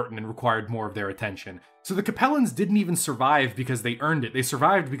more important and required more of their attention. So the Capellans didn't even survive because they earned it. They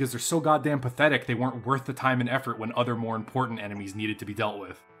survived because they're so goddamn pathetic they weren't worth the time and effort when other more important enemies needed to be dealt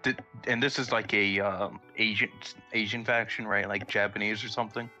with. And this is like a Asian faction, right? Like Japanese or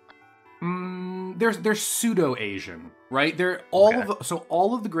something? They're pseudo-Asian, right? They're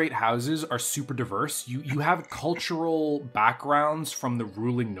all of the great houses are super diverse. You have cultural backgrounds from the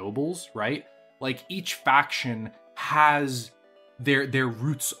ruling nobles, right? Like each faction has their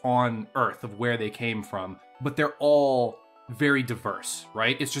roots on Earth of where they came from, but they're all very diverse,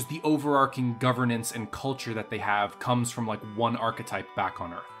 right? It's just the overarching governance and culture that they have comes from like one archetype back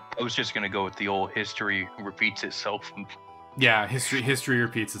on Earth. I was just gonna go with the old history repeats itself. Yeah, history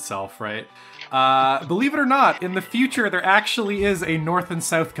repeats itself, right? Believe it or not, in the future there actually is a North and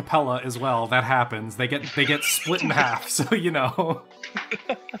South Capella as well. That happens. They get split in half, so you know.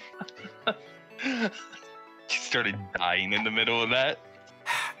 She started dying in the middle of that.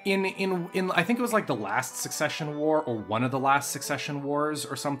 In I think it was like the last Succession War or one of the last Succession Wars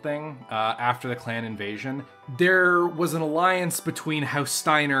or something, after the clan invasion, there was an alliance between House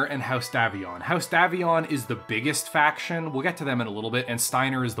Steiner and House Davion. House Davion is the biggest faction, we'll get to them in a little bit, and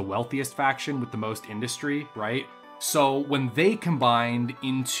Steiner is the wealthiest faction with the most industry, right? So when they combined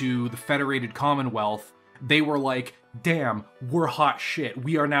into the Federated Commonwealth, they were like, damn, we're hot shit.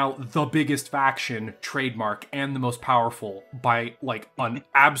 We are now the biggest faction, trademark, and the most powerful by, like, an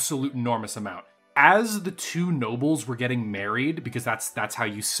absolute enormous amount. As the two nobles were getting married, because that's how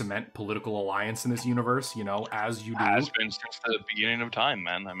you cement political alliance in this universe, you know, as you do. Has been since the beginning of time,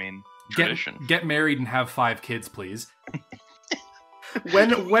 man. I mean, tradition. Get married and have 5 kids, please.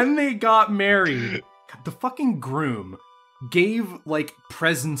 When they got married, the fucking groom gave like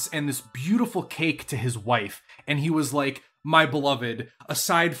presents and this beautiful cake to his wife, and he was like, my beloved,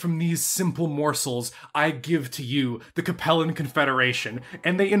 aside from these simple morsels, I give to you the Capellan Confederation.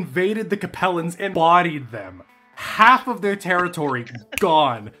 And they invaded the Capellans and bodied them. Half of their territory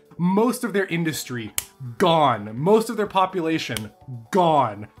gone. Most of their industry gone. Most of their population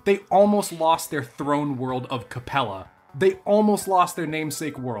gone. They almost lost their throne world of Capella. They almost lost their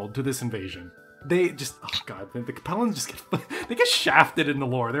namesake world to this invasion. They just, oh god, the Capellans just get shafted in the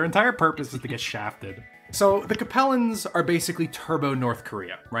lore. Their entire purpose is to get shafted. So the Capellans are basically turbo North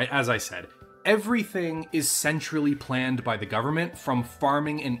Korea, right? As I said, everything is centrally planned by the government, from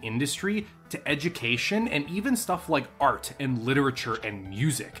farming and industry to education and even stuff like art and literature and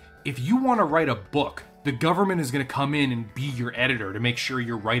music. If you want to write a book, the government is going to come in and be your editor to make sure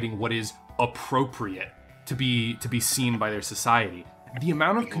you're writing what is appropriate to be seen by their society. The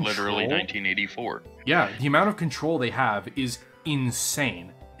amount of control... Literally 1984. Yeah, the amount of control they have is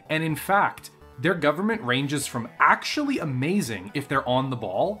insane. And in fact, their government ranges from actually amazing if they're on the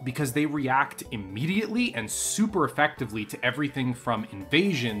ball, because they react immediately and super effectively to everything from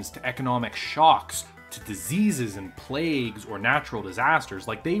invasions to economic shocks to diseases and plagues or natural disasters.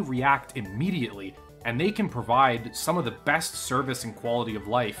 Like, they react immediately, and they can provide some of the best service and quality of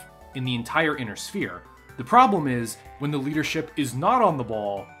life in the entire inner sphere. The problem is, when the leadership is not on the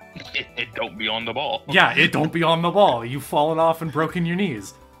ball... It don't be on the ball. Yeah, it don't be on the ball. You've fallen off and broken your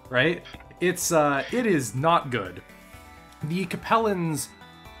knees, right? It is not good. The Capellans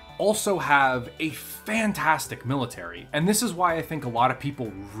also have a fantastic military, and this is why I think a lot of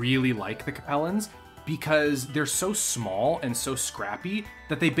people really like the Capellans, because they're so small and so scrappy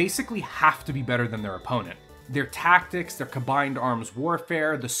that they basically have to be better than their opponent. Their tactics, their combined arms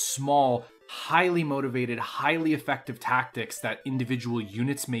warfare, the small, highly motivated, highly effective tactics that individual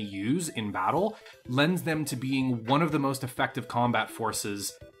units may use in battle lends them to being one of the most effective combat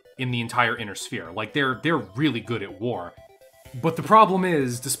forces in the entire inner sphere. Like, they're really good at war. But the problem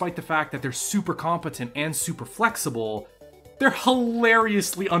is, despite the fact that they're super competent and super flexible, they're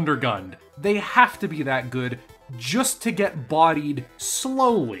hilariously undergunned. They have to be that good just to get bodied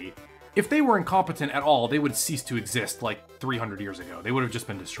slowly. If they were incompetent at all, they would cease to exist like 300 years ago. They would have just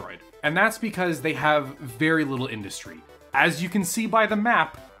been destroyed. And that's because they have very little industry. As you can see by the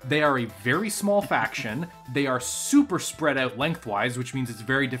map, they are a very small faction. They are super spread out lengthwise, which means it's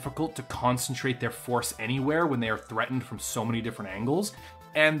very difficult to concentrate their force anywhere when they are threatened from so many different angles.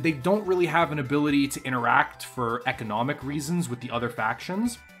 And they don't really have an ability to interact for economic reasons with the other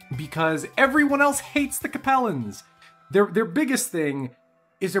factions, because everyone else hates the Capellans. Their biggest thing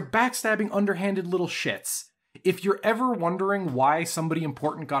is they're backstabbing, underhanded little shits. If you're ever wondering why somebody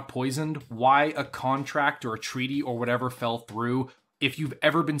important got poisoned, why a contract or a treaty or whatever fell through, if you've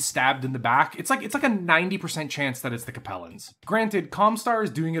ever been stabbed in the back, it's like a 90% chance that it's the Capellans. Granted, Comstar is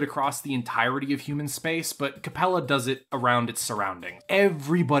doing it across the entirety of human space, but Capella does it around its surroundings.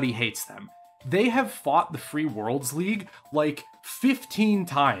 Everybody hates them. They have fought the Free Worlds League like 15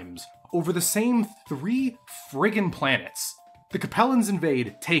 times over the same 3 friggin' planets. The Capellans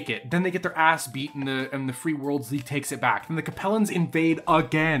invade, take it, then they get their ass beat and the Free Worlds League takes it back. Then the Capellans invade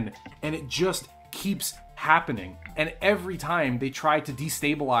again, and it just keeps happening. And every time they try to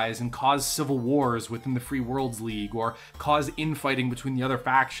destabilize and cause civil wars within the Free Worlds League or cause infighting between the other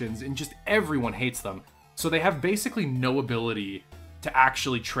factions, and just everyone hates them. So they have basically no ability to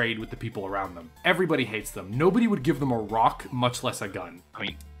actually trade with the people around them. Everybody hates them. Nobody would give them a rock, much less a gun. I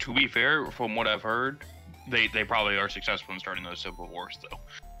mean, to be fair, from what I've heard, they probably are successful in starting those civil wars, though.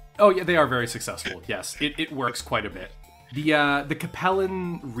 Oh yeah, they are very successful. Yes, it works quite a bit. The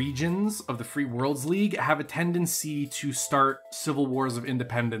Capellan regions of the Free Worlds League have a tendency to start civil wars of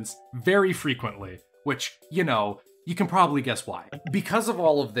independence very frequently, which, you know, you can probably guess why. Because of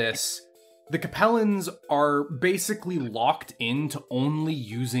all of this, the Capellans are basically locked into only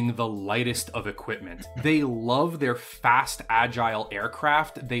using the lightest of equipment. They love their fast, agile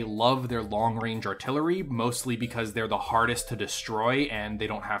aircraft. They love their long-range artillery, mostly because they're the hardest to destroy and they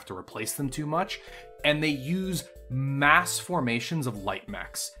don't have to replace them too much. And they use mass formations of light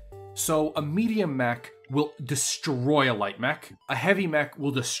mechs. So a medium mech will destroy a light mech, a heavy mech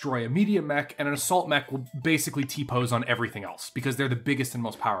will destroy a medium mech, and an assault mech will basically T-pose on everything else because they're the biggest and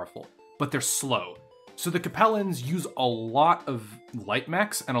most powerful. But they're slow. So the Capellans use a lot of light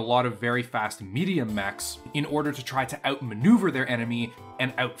mechs and a lot of very fast medium mechs in order to try to outmaneuver their enemy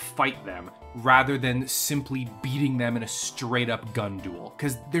and outfight them, rather than simply beating them in a straight up gun duel,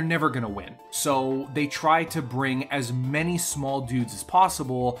 because they're never gonna win. So they try to bring as many small dudes as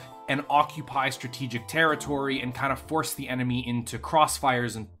possible and occupy strategic territory and kind of force the enemy into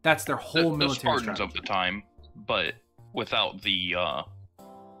crossfires, and that's their whole military Spartans strategy. of the time, but without the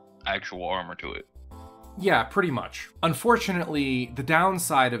actual armor to it. Yeah, pretty much. Unfortunately, the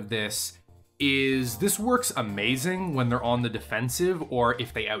downside of this is this works amazing when they're on the defensive or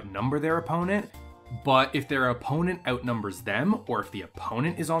if they outnumber their opponent, but if their opponent outnumbers them or if the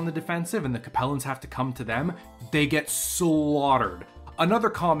opponent is on the defensive and the Capellans have to come to them, they get slaughtered. Another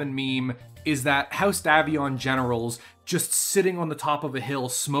common meme is that House Davion generals just sitting on the top of a hill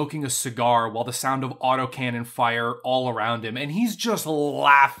smoking a cigar while the sound of autocannon fire all around him, and he's just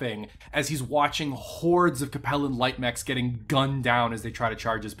laughing as he's watching hordes of Capellan light mechs getting gunned down as they try to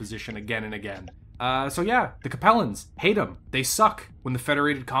charge his position again and again. So yeah, the Capellans, hate them. They suck. When the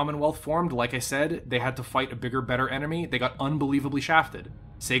Federated Commonwealth formed, like I said, they had to fight a bigger, better enemy. They got unbelievably shafted.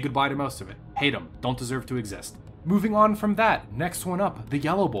 Say goodbye to most of it. Hate them. Don't deserve to exist. Moving on from that, next one up, the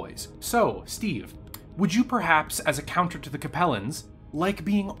Yellow Boys. So, Steve, would you perhaps, as a counter to the Capellans, like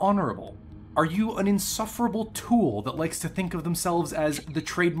being honorable? Are you an insufferable tool that likes to think of themselves as the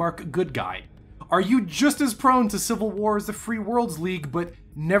trademark good guy? Are you just as prone to civil war as the Free Worlds League, but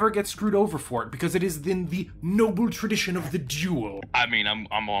never get screwed over for it because it is in the noble tradition of the duel? I mean, I'm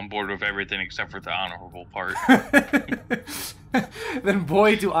on board with everything except for the honorable part. Then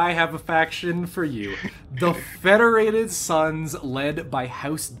boy, do I have a faction for you. The Federated Sons, led by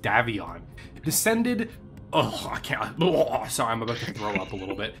House Davion. Descended... Oh, I can't... Oh, sorry, I'm about to throw up a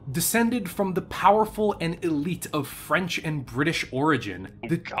little bit. Descended from the powerful and elite of French and British origin.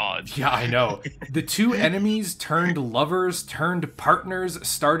 God. Yeah, I know. The two enemies turned lovers turned partners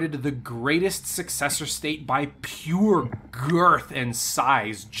started the greatest successor state by pure girth and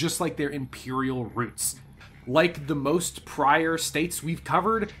size, just like their imperial roots. Like the most prior states we've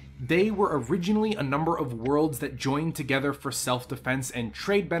covered, they were originally a number of worlds that joined together for self-defense and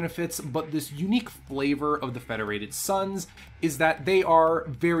trade benefits, but this unique flavor of the Federated Sons is that they are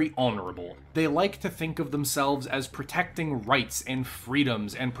very honorable. They like to think of themselves as protecting rights and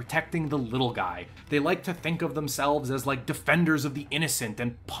freedoms and protecting the little guy. They like to think of themselves as like defenders of the innocent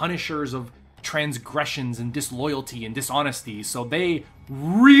and punishers of transgressions and disloyalty and dishonesty, so they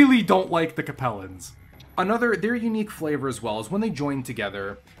really don't like the Capellans. Their unique flavor as well is when they joined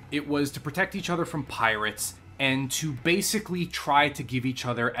together, it was to protect each other from pirates and to basically try to give each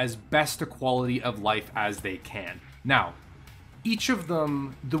other as best a quality of life as they can. Now, each of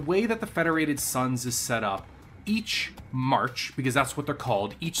them, the way that the Federated Sons is set up, each march, because that's what they're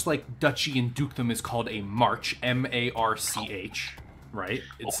called, each like duchy and dukedom is called a march, M-A-R-C-H, right?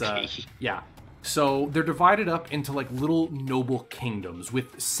 It's, okay. Yeah. So they're divided up into like little noble kingdoms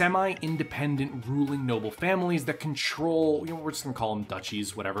with semi-independent ruling noble families that control, we're just gonna call them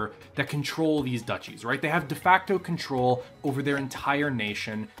duchies, whatever, that control these duchies, right? They have de facto control over their entire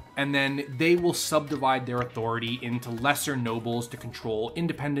nation, and then they will subdivide their authority into lesser nobles to control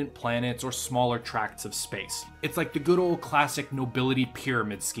independent planets or smaller tracts of space. It's like the good old classic nobility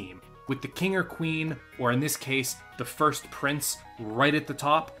pyramid scheme, with the king or queen, or in this case, the first prince, right at the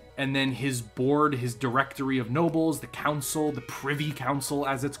top, and then his board, his directory of nobles, the council, the Privy Council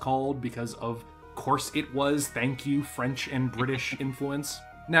as it's called, because of course it was, thank you, French and British influence.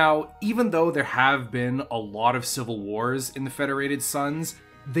 Now, even though there have been a lot of civil wars in the Federated Sons,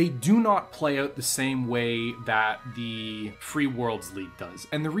 they do not play out the same way that the Free Worlds League does.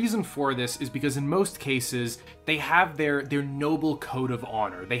 And the reason for this is because in most cases, they have their noble code of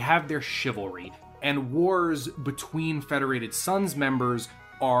honor, they have their chivalry, and wars between Federated Sons members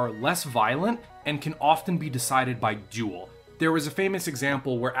are less violent and can often be decided by duel. There was a famous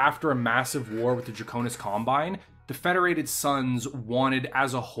example where after a massive war with the Draconis Combine, the Federated Sons wanted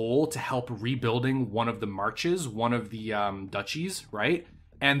as a whole to help rebuilding one of the marches, one of the duchies, right?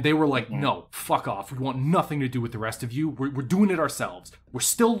 And they were like, no, fuck off. We want nothing to do with the rest of you. We're doing it ourselves. We're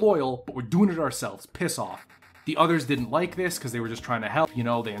still loyal, but we're doing it ourselves. Piss off. The others didn't like this because they were just trying to help. You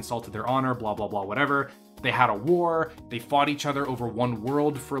know, they insulted their honor, blah, blah, blah, whatever. They had a war. They fought each other over one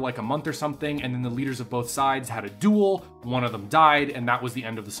world for like a month or something. And then the leaders of both sides had a duel. One of them died, and that was the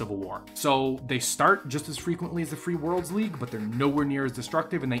end of the Civil War. So they start just as frequently as the Free Worlds League, but they're nowhere near as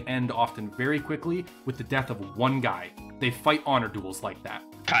destructive, and they end often very quickly with the death of one guy. They fight honor duels like that.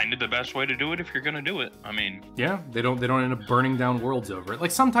 Kind of the best way to do it if you're gonna do it. I mean, yeah, they don't end up burning down worlds over it.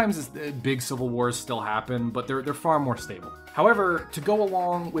 Like sometimes big civil wars still happen, but they're far more stable. However, to go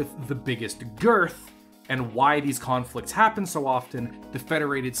along with the biggest girth and why these conflicts happen so often, the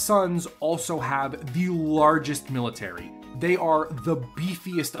Federated Sons also have the largest military. They are the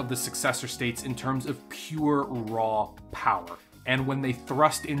beefiest of the successor states in terms of pure raw power. And when they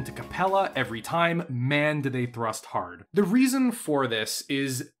thrust into Capella every time, man, do they thrust hard. The reason for this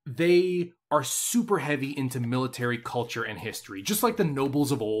is they are super heavy into military culture and history. Just like the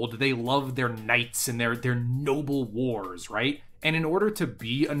nobles of old, they love their knights and their noble wars, right? And in order to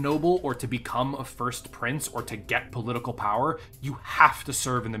be a noble or to become a first prince or to get political power, you have to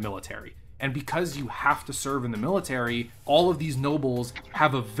serve in the military. And because you have to serve in the military, all of these nobles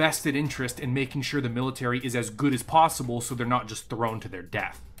have a vested interest in making sure the military is as good as possible so they're not just thrown to their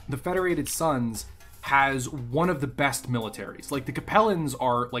death. The Federated Sons has one of the best militaries. Like the Capellans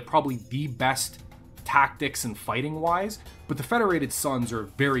are like probably the best tactics and fighting wise, but the Federated Sons are a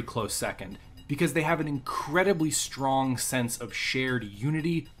very close second because they have an incredibly strong sense of shared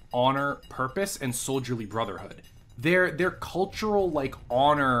unity, honor, purpose, and soldierly brotherhood. Their cultural like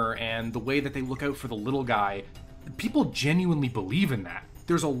honor and the way that they look out for the little guy, people genuinely believe in that.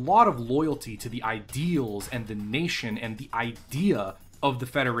 There's a lot of loyalty to the ideals and the nation and the idea of the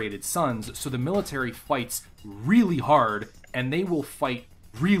Federated Sons, so the military fights really hard and they will fight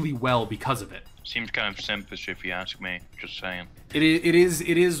really well because of it. Seems kind of simpish if you ask me, just saying. It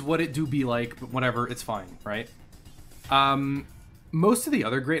is what it do be like, but whatever, it's fine, right? Most of the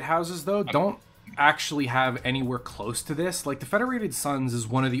other great houses though don't actually have anywhere close to this. Like the Federated Sons is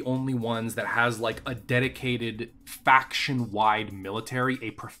one of the only ones that has like a dedicated faction-wide military,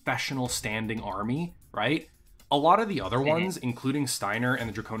 a professional standing army, right? A lot of the other ones, including Steiner and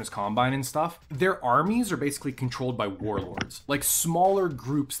the Draconis Combine and stuff, their armies are basically controlled by warlords, like smaller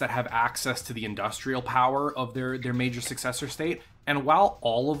groups that have access to the industrial power of their major successor state. And while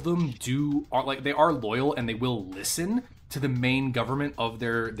all of them they are loyal and they will listen to the main government of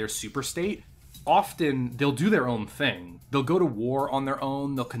their super state, often they'll do their own thing. They'll go to war on their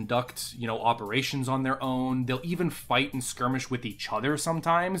own. They'll conduct, operations on their own. They'll even fight and skirmish with each other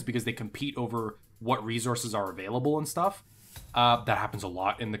sometimes because they compete over what resources are available and stuff. That happens a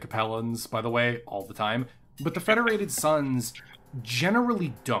lot in the Capellans, by the way, all the time. But the Federated Sons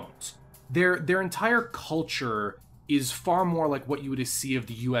generally don't. Their entire culture is far more like what you would see of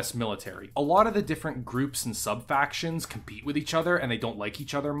the US military. A lot of the different groups and sub-factions compete with each other and they don't like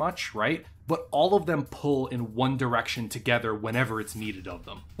each other much, right? But all of them pull in one direction together whenever it's needed of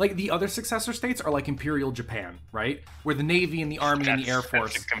them. Like the other successor states are like Imperial Japan, right? Where the Navy and the Army and the Air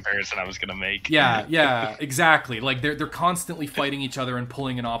Force... That's the comparison I was gonna make. Yeah, exactly. Like they're constantly fighting each other and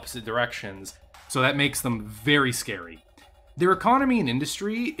pulling in opposite directions. So that makes them very scary. Their economy and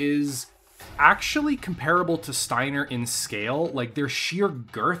industry is actually comparable to Steiner in scale, like their sheer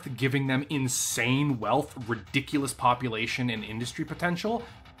girth giving them insane wealth, ridiculous population, and industry potential,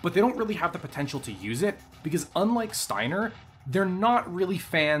 but they don't really have the potential to use it because unlike Steiner, they're not really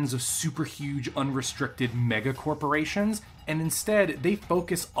fans of super huge, unrestricted mega corporations, and instead they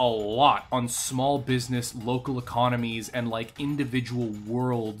focus a lot on small business, local economies, and like individual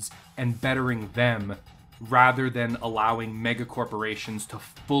worlds and bettering them, rather than allowing mega corporations to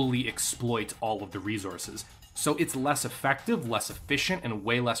fully exploit all of the resources. So it's less effective, less efficient, and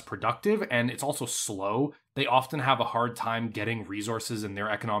way less productive, and it's also slow. They often have a hard time getting resources and their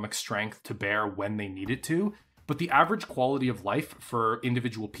economic strength to bear when they need it to. but the average quality of life for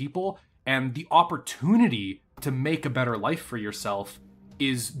individual people and the opportunity to make a better life for yourself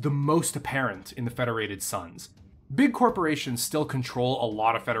is the most apparent in the Federated Suns. Big corporations still control a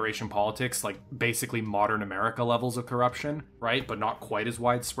lot of Federation politics, like basically modern America levels of corruption, right? But not quite as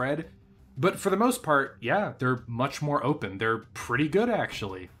widespread. But for the most part, yeah, they're much more open. They're pretty good,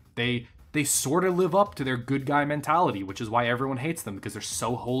 actually. They sort of live up to their good guy mentality, which is why everyone hates them, because they're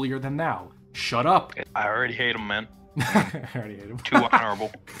so holier than thou. Shut up. I already hate them, man. I already hate them. Too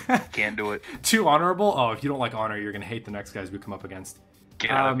honorable. Can't do it. Too honorable? Oh, if you don't like honor, you're going to hate the next guys we come up against.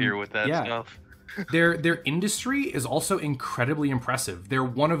 Get out of here with that stuff. Their industry is also incredibly impressive. They're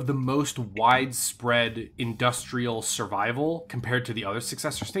one of the most widespread industrial survival compared to the other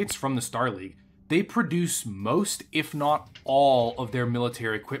successor states from the Starleague. They produce most, if not all, of their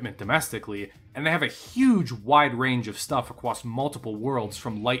military equipment domestically, and they have a huge wide range of stuff across multiple worlds,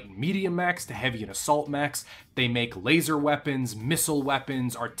 from light and medium mechs to heavy and assault mechs. They make laser weapons, missile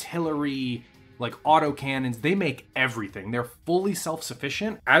weapons, artillery, like autocannons. They make everything. They're fully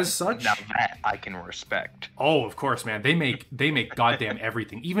self-sufficient. As such, now that I can respect. Oh, of course, man. They make goddamn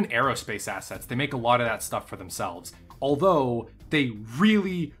everything. Even aerospace assets. They make a lot of that stuff for themselves. Although they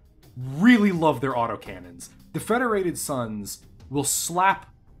really love their autocannons. The Federated Suns will slap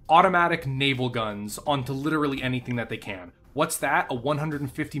automatic naval guns onto literally anything that they can. What's that? A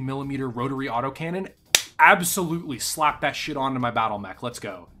 150mm rotary autocannon? Absolutely slap that shit onto my battle mech. Let's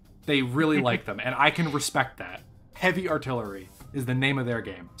go. They really like them, and I can respect that. Heavy artillery is the name of their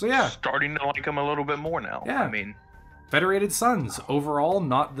game. So yeah. Starting to like them a little bit more now. Yeah. I mean, Federated Suns, overall,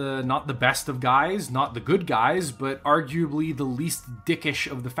 not the best of guys, not the good guys, but arguably the least dickish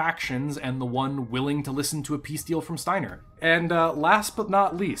of the factions and the one willing to listen to a peace deal from Steiner. And last but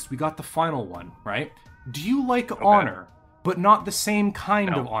not least, we got the final one, right? Do you like honor, but not the same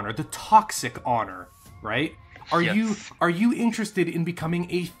kind of honor, the toxic honor, right? Are you interested in becoming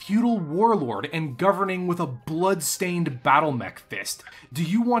a feudal warlord and governing with a blood-stained battle mech fist? Do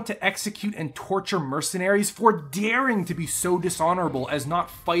you want to execute and torture mercenaries for daring to be so dishonorable as not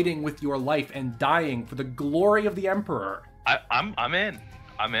fighting with your life and dying for the glory of the Emperor? I'm in.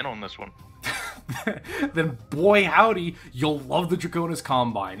 I'm in on this one. Then boy howdy, you'll love the Draconis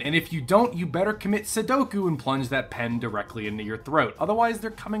Combine. And if you don't, you better commit Sudoku and plunge that pen directly into your throat. Otherwise,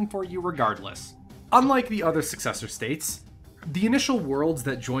 they're coming for you regardless. Unlike the other successor states, the initial worlds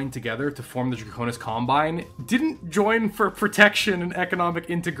that joined together to form the Draconis Combine didn't join for protection and economic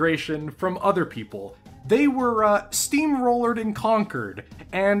integration from other people. They were steamrollered and conquered,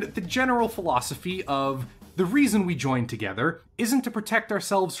 and the general philosophy of the reason we joined together isn't to protect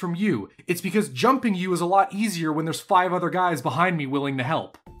ourselves from you, it's because jumping you is a lot easier when there's 5 other guys behind me willing to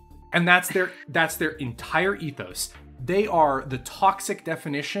help. And that's their entire ethos. They are the toxic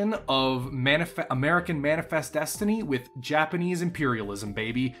definition of American manifest destiny with Japanese imperialism,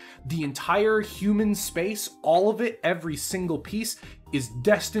 baby. The entire human space, all of it, every single piece, is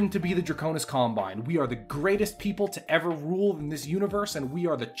destined to be the Draconis Combine. We are the greatest people to ever rule in this universe, and we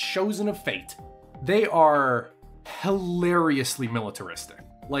are the chosen of fate. They are hilariously militaristic,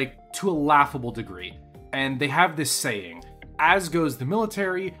 like to a laughable degree. And they have this saying, as goes the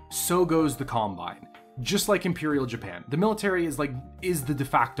military, so goes the Combine. Just like Imperial Japan, the military is the de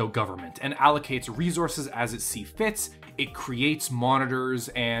facto government and allocates resources as it sees fits. It creates monitors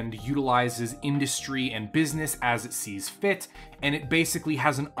and utilizes industry and business as it sees fit, and it basically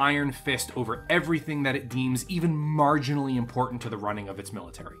has an iron fist over everything that it deems even marginally important to the running of its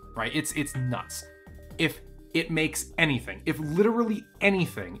military, right? It's nuts. If it makes anything, if literally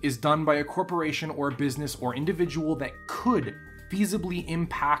anything is done by a corporation or a business or individual that could feasibly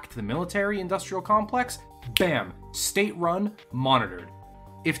impact the military-industrial complex, bam, state-run, monitored.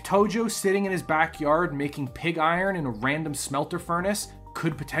 If Tojo sitting in his backyard making pig iron in a random smelter furnace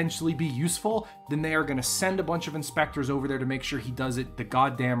could potentially be useful, then they are going to send a bunch of inspectors over there to make sure he does it the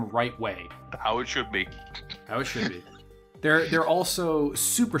goddamn right way. How it should be. How it should be. They're also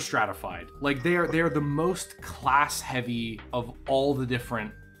super stratified. Like they are the most class-heavy of all the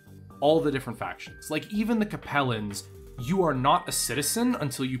different factions. Like even the Capellans, you are not a citizen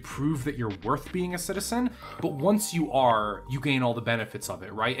until you prove that you're worth being a citizen, but once you are, you gain all the benefits of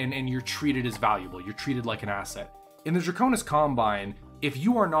it, right? And you're treated as valuable. You're treated like an asset. In the Draconis Combine, if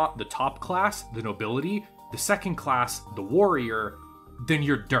you are not the top class, the nobility, the second class, the warrior, then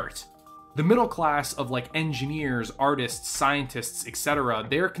you're dirt. The middle class of like engineers, artists, scientists, etc.,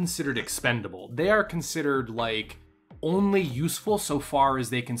 they're considered expendable. They are considered like only useful so far as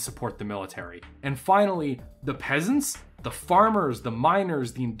they can support the military. And finally, the peasants, the farmers, the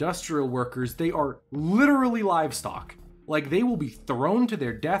miners, the industrial workers, they are literally livestock. Like, they will be thrown to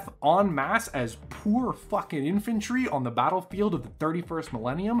their death en masse as poor fucking infantry on the battlefield of the 31st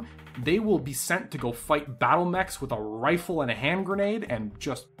millennium. They will be sent to go fight battle mechs with a rifle and a hand grenade, and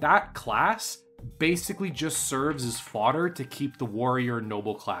just that class basically just serves as fodder to keep the warrior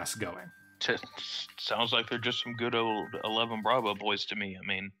noble class going. Sounds like they're just some good old 11 Bravo boys to me. I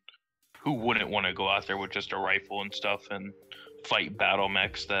mean, who wouldn't want to go out there with just a rifle and stuff and fight battle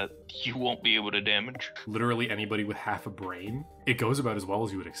mechs that you won't be able to damage? Literally anybody with half a brain. It goes about as well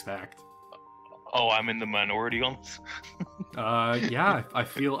as you would expect. Oh, I'm in the minority on this? Yeah, I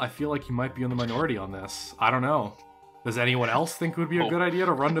feel like you might be in the minority on this. I don't know. Does anyone else think it would be a good idea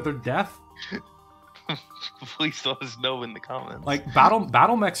to run to their death? Please let us know in the comments. Like,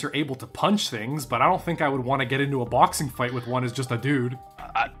 battle mechs are able to punch things, but I don't think I would want to get into a boxing fight with one as just a dude.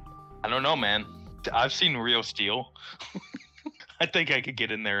 I don't know, man. I've seen real steel. I think I could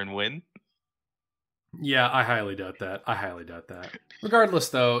get in there and win. Yeah, I highly doubt that. Regardless,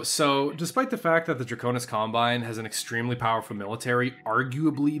 though, so despite the fact that the Draconis Combine has an extremely powerful military,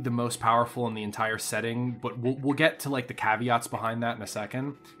 arguably the most powerful in the entire setting, but we'll get to like the caveats behind that in a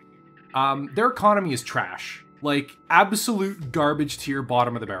second. Their economy is trash. Like, absolute garbage tier,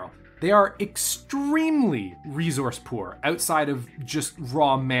 bottom of the barrel. They are extremely resource poor outside of just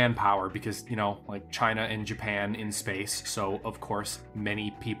raw manpower because, you know, like China and Japan in space. So, of course, many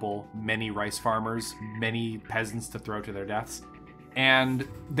people, many rice farmers, many peasants to throw to their deaths. And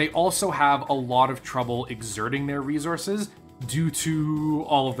they also have a lot of trouble exerting their resources due to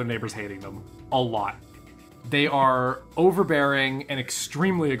all of their neighbors hating them. A lot. They are overbearing and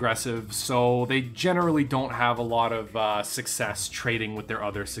extremely aggressive, so they generally don't have a lot of success trading with their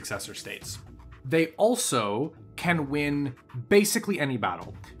other successor states. They also can win basically any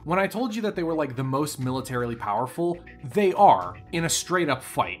battle. When I told you that they were like the most militarily powerful, they are in a straight up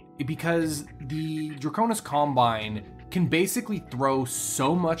fight, because the Draconis Combine can basically throw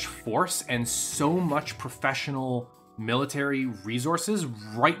so much force and so much professional military resources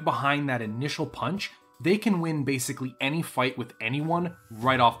right behind that initial punch. They can win basically any fight with anyone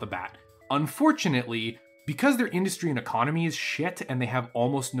right off the bat. Unfortunately, because their industry and economy is shit and they have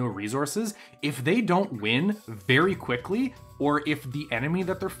almost no resources, if they don't win very quickly, or if the enemy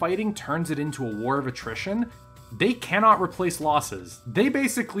that they're fighting turns it into a war of attrition, they cannot replace losses. They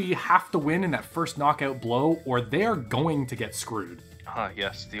basically have to win in that first knockout blow, or they are going to get screwed.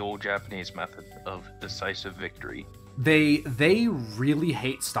 Yes, the old Japanese method of decisive victory. They really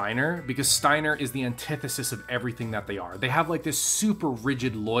hate Steiner because Steiner is the antithesis of everything that they are. They have like this super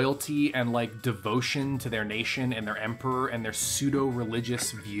rigid loyalty and like devotion to their nation and their emperor and their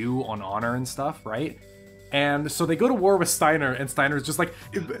pseudo-religious view on honor and stuff, right? And so they go to war with Steiner, and Steiner's just like,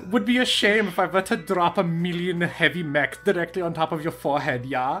 it would be a shame if I were to drop 1,000,000 heavy mech directly on top of your forehead,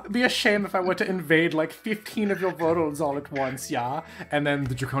 yeah? It'd be a shame if I were to invade like 15 of your worlds all at once, yeah? And then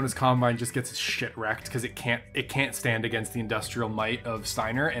the Draconis Combine just gets its shit wrecked because it can't stand against the industrial might of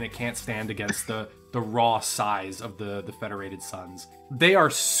Steiner, and it can't stand against the raw size of the Federated Sons. They are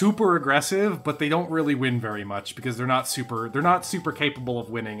super aggressive, but they don't really win very much because they're not super capable of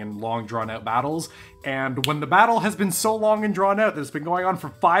winning in long drawn out battles. And when the battle has been so long and drawn out that it's been going on for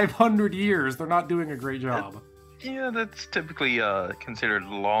 500 years, they're not doing a great job. Yeah, that's typically considered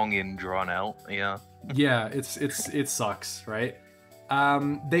long and drawn out. Yeah. Yeah, it sucks, right?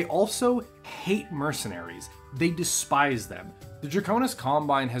 They also hate mercenaries. They despise them. The Draconis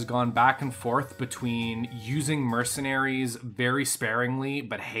Combine has gone back and forth between using mercenaries very sparingly,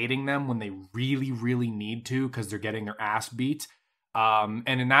 but hating them when they really, really need to because they're getting their ass beat. And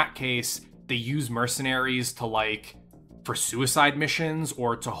in that case, they use mercenaries to like for suicide missions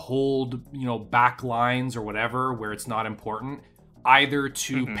or to hold, you know, back lines or whatever where it's not important. Either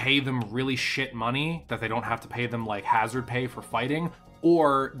to pay them really shit money that they don't have to pay them like hazard pay for fighting,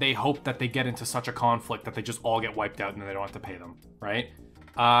 or they hope that they get into such a conflict that they just all get wiped out and then they don't have to pay them, right?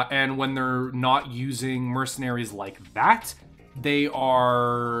 And when they're not using mercenaries like that, they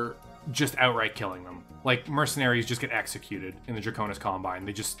are just outright killing them. Like, mercenaries just get executed in the Draconis Combine.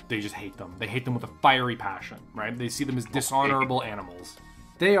 They just hate them. They hate them with a fiery passion, right? They see them as dishonorable animals.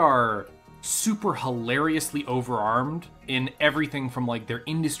 They are super hilariously overarmed in everything from like their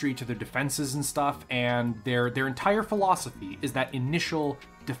industry to their defenses and stuff, and their entire philosophy is that initial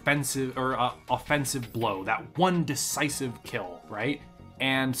defensive or offensive blow, that one decisive kill, right?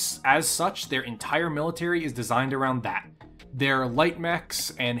 And as such, their entire military is designed around that. Their light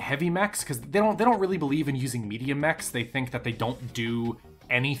mechs and heavy mechs, because they don't really believe in using medium mechs. They think that they don't do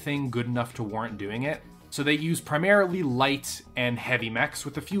anything good enough to warrant doing it. So they use primarily light and heavy mechs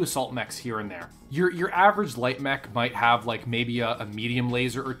with a few assault mechs here and there. Your average light mech might have like maybe a medium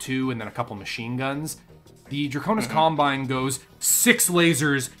laser or two and then a couple machine guns. The Draconis Combine goes 6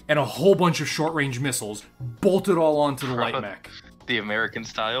 lasers and a whole bunch of short-range missiles, bolted all onto the light mech. The American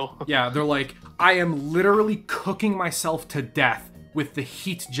style. Yeah, they're like, I am literally cooking myself to death with the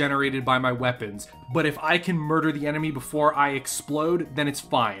heat generated by my weapons, but if I can murder the enemy before I explode, then it's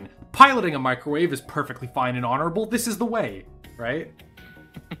fine. Piloting a microwave is perfectly fine and honorable. This is the way, right?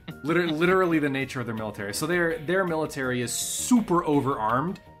 Literally the nature of their military. So their military is super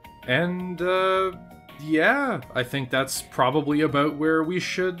overarmed, and yeah, I think that's probably about where we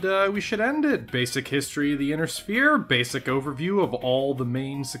should end it. Basic history of the Inner Sphere, basic overview of all the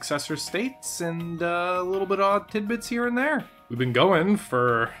main successor states, and a little bit of odd tidbits here and there. We've been going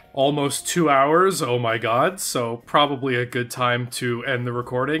for almost 2 hours, oh my god, so probably a good time to end the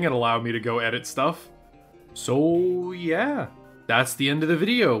recording and allow me to go edit stuff. So yeah, that's the end of the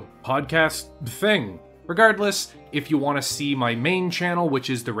video, podcast thing. Regardless, if you want to see my main channel, which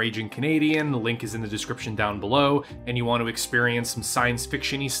is the Raging Canadian, the link is in the description down below, and you want to experience some science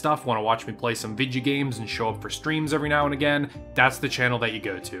fiction-y stuff, want to watch me play some video games and show up for streams every now and again, that's the channel that you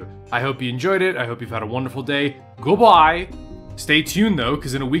go to. I hope you enjoyed it, I hope you've had a wonderful day, goodbye! Stay tuned though,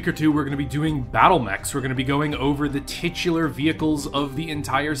 because in a week or two we're going to be doing battle mechs. We're going to be going over the titular vehicles of the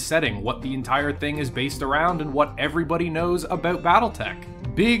entire setting, what the entire thing is based around, and what everybody knows about Battletech.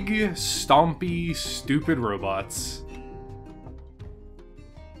 Big, stompy, stupid robots.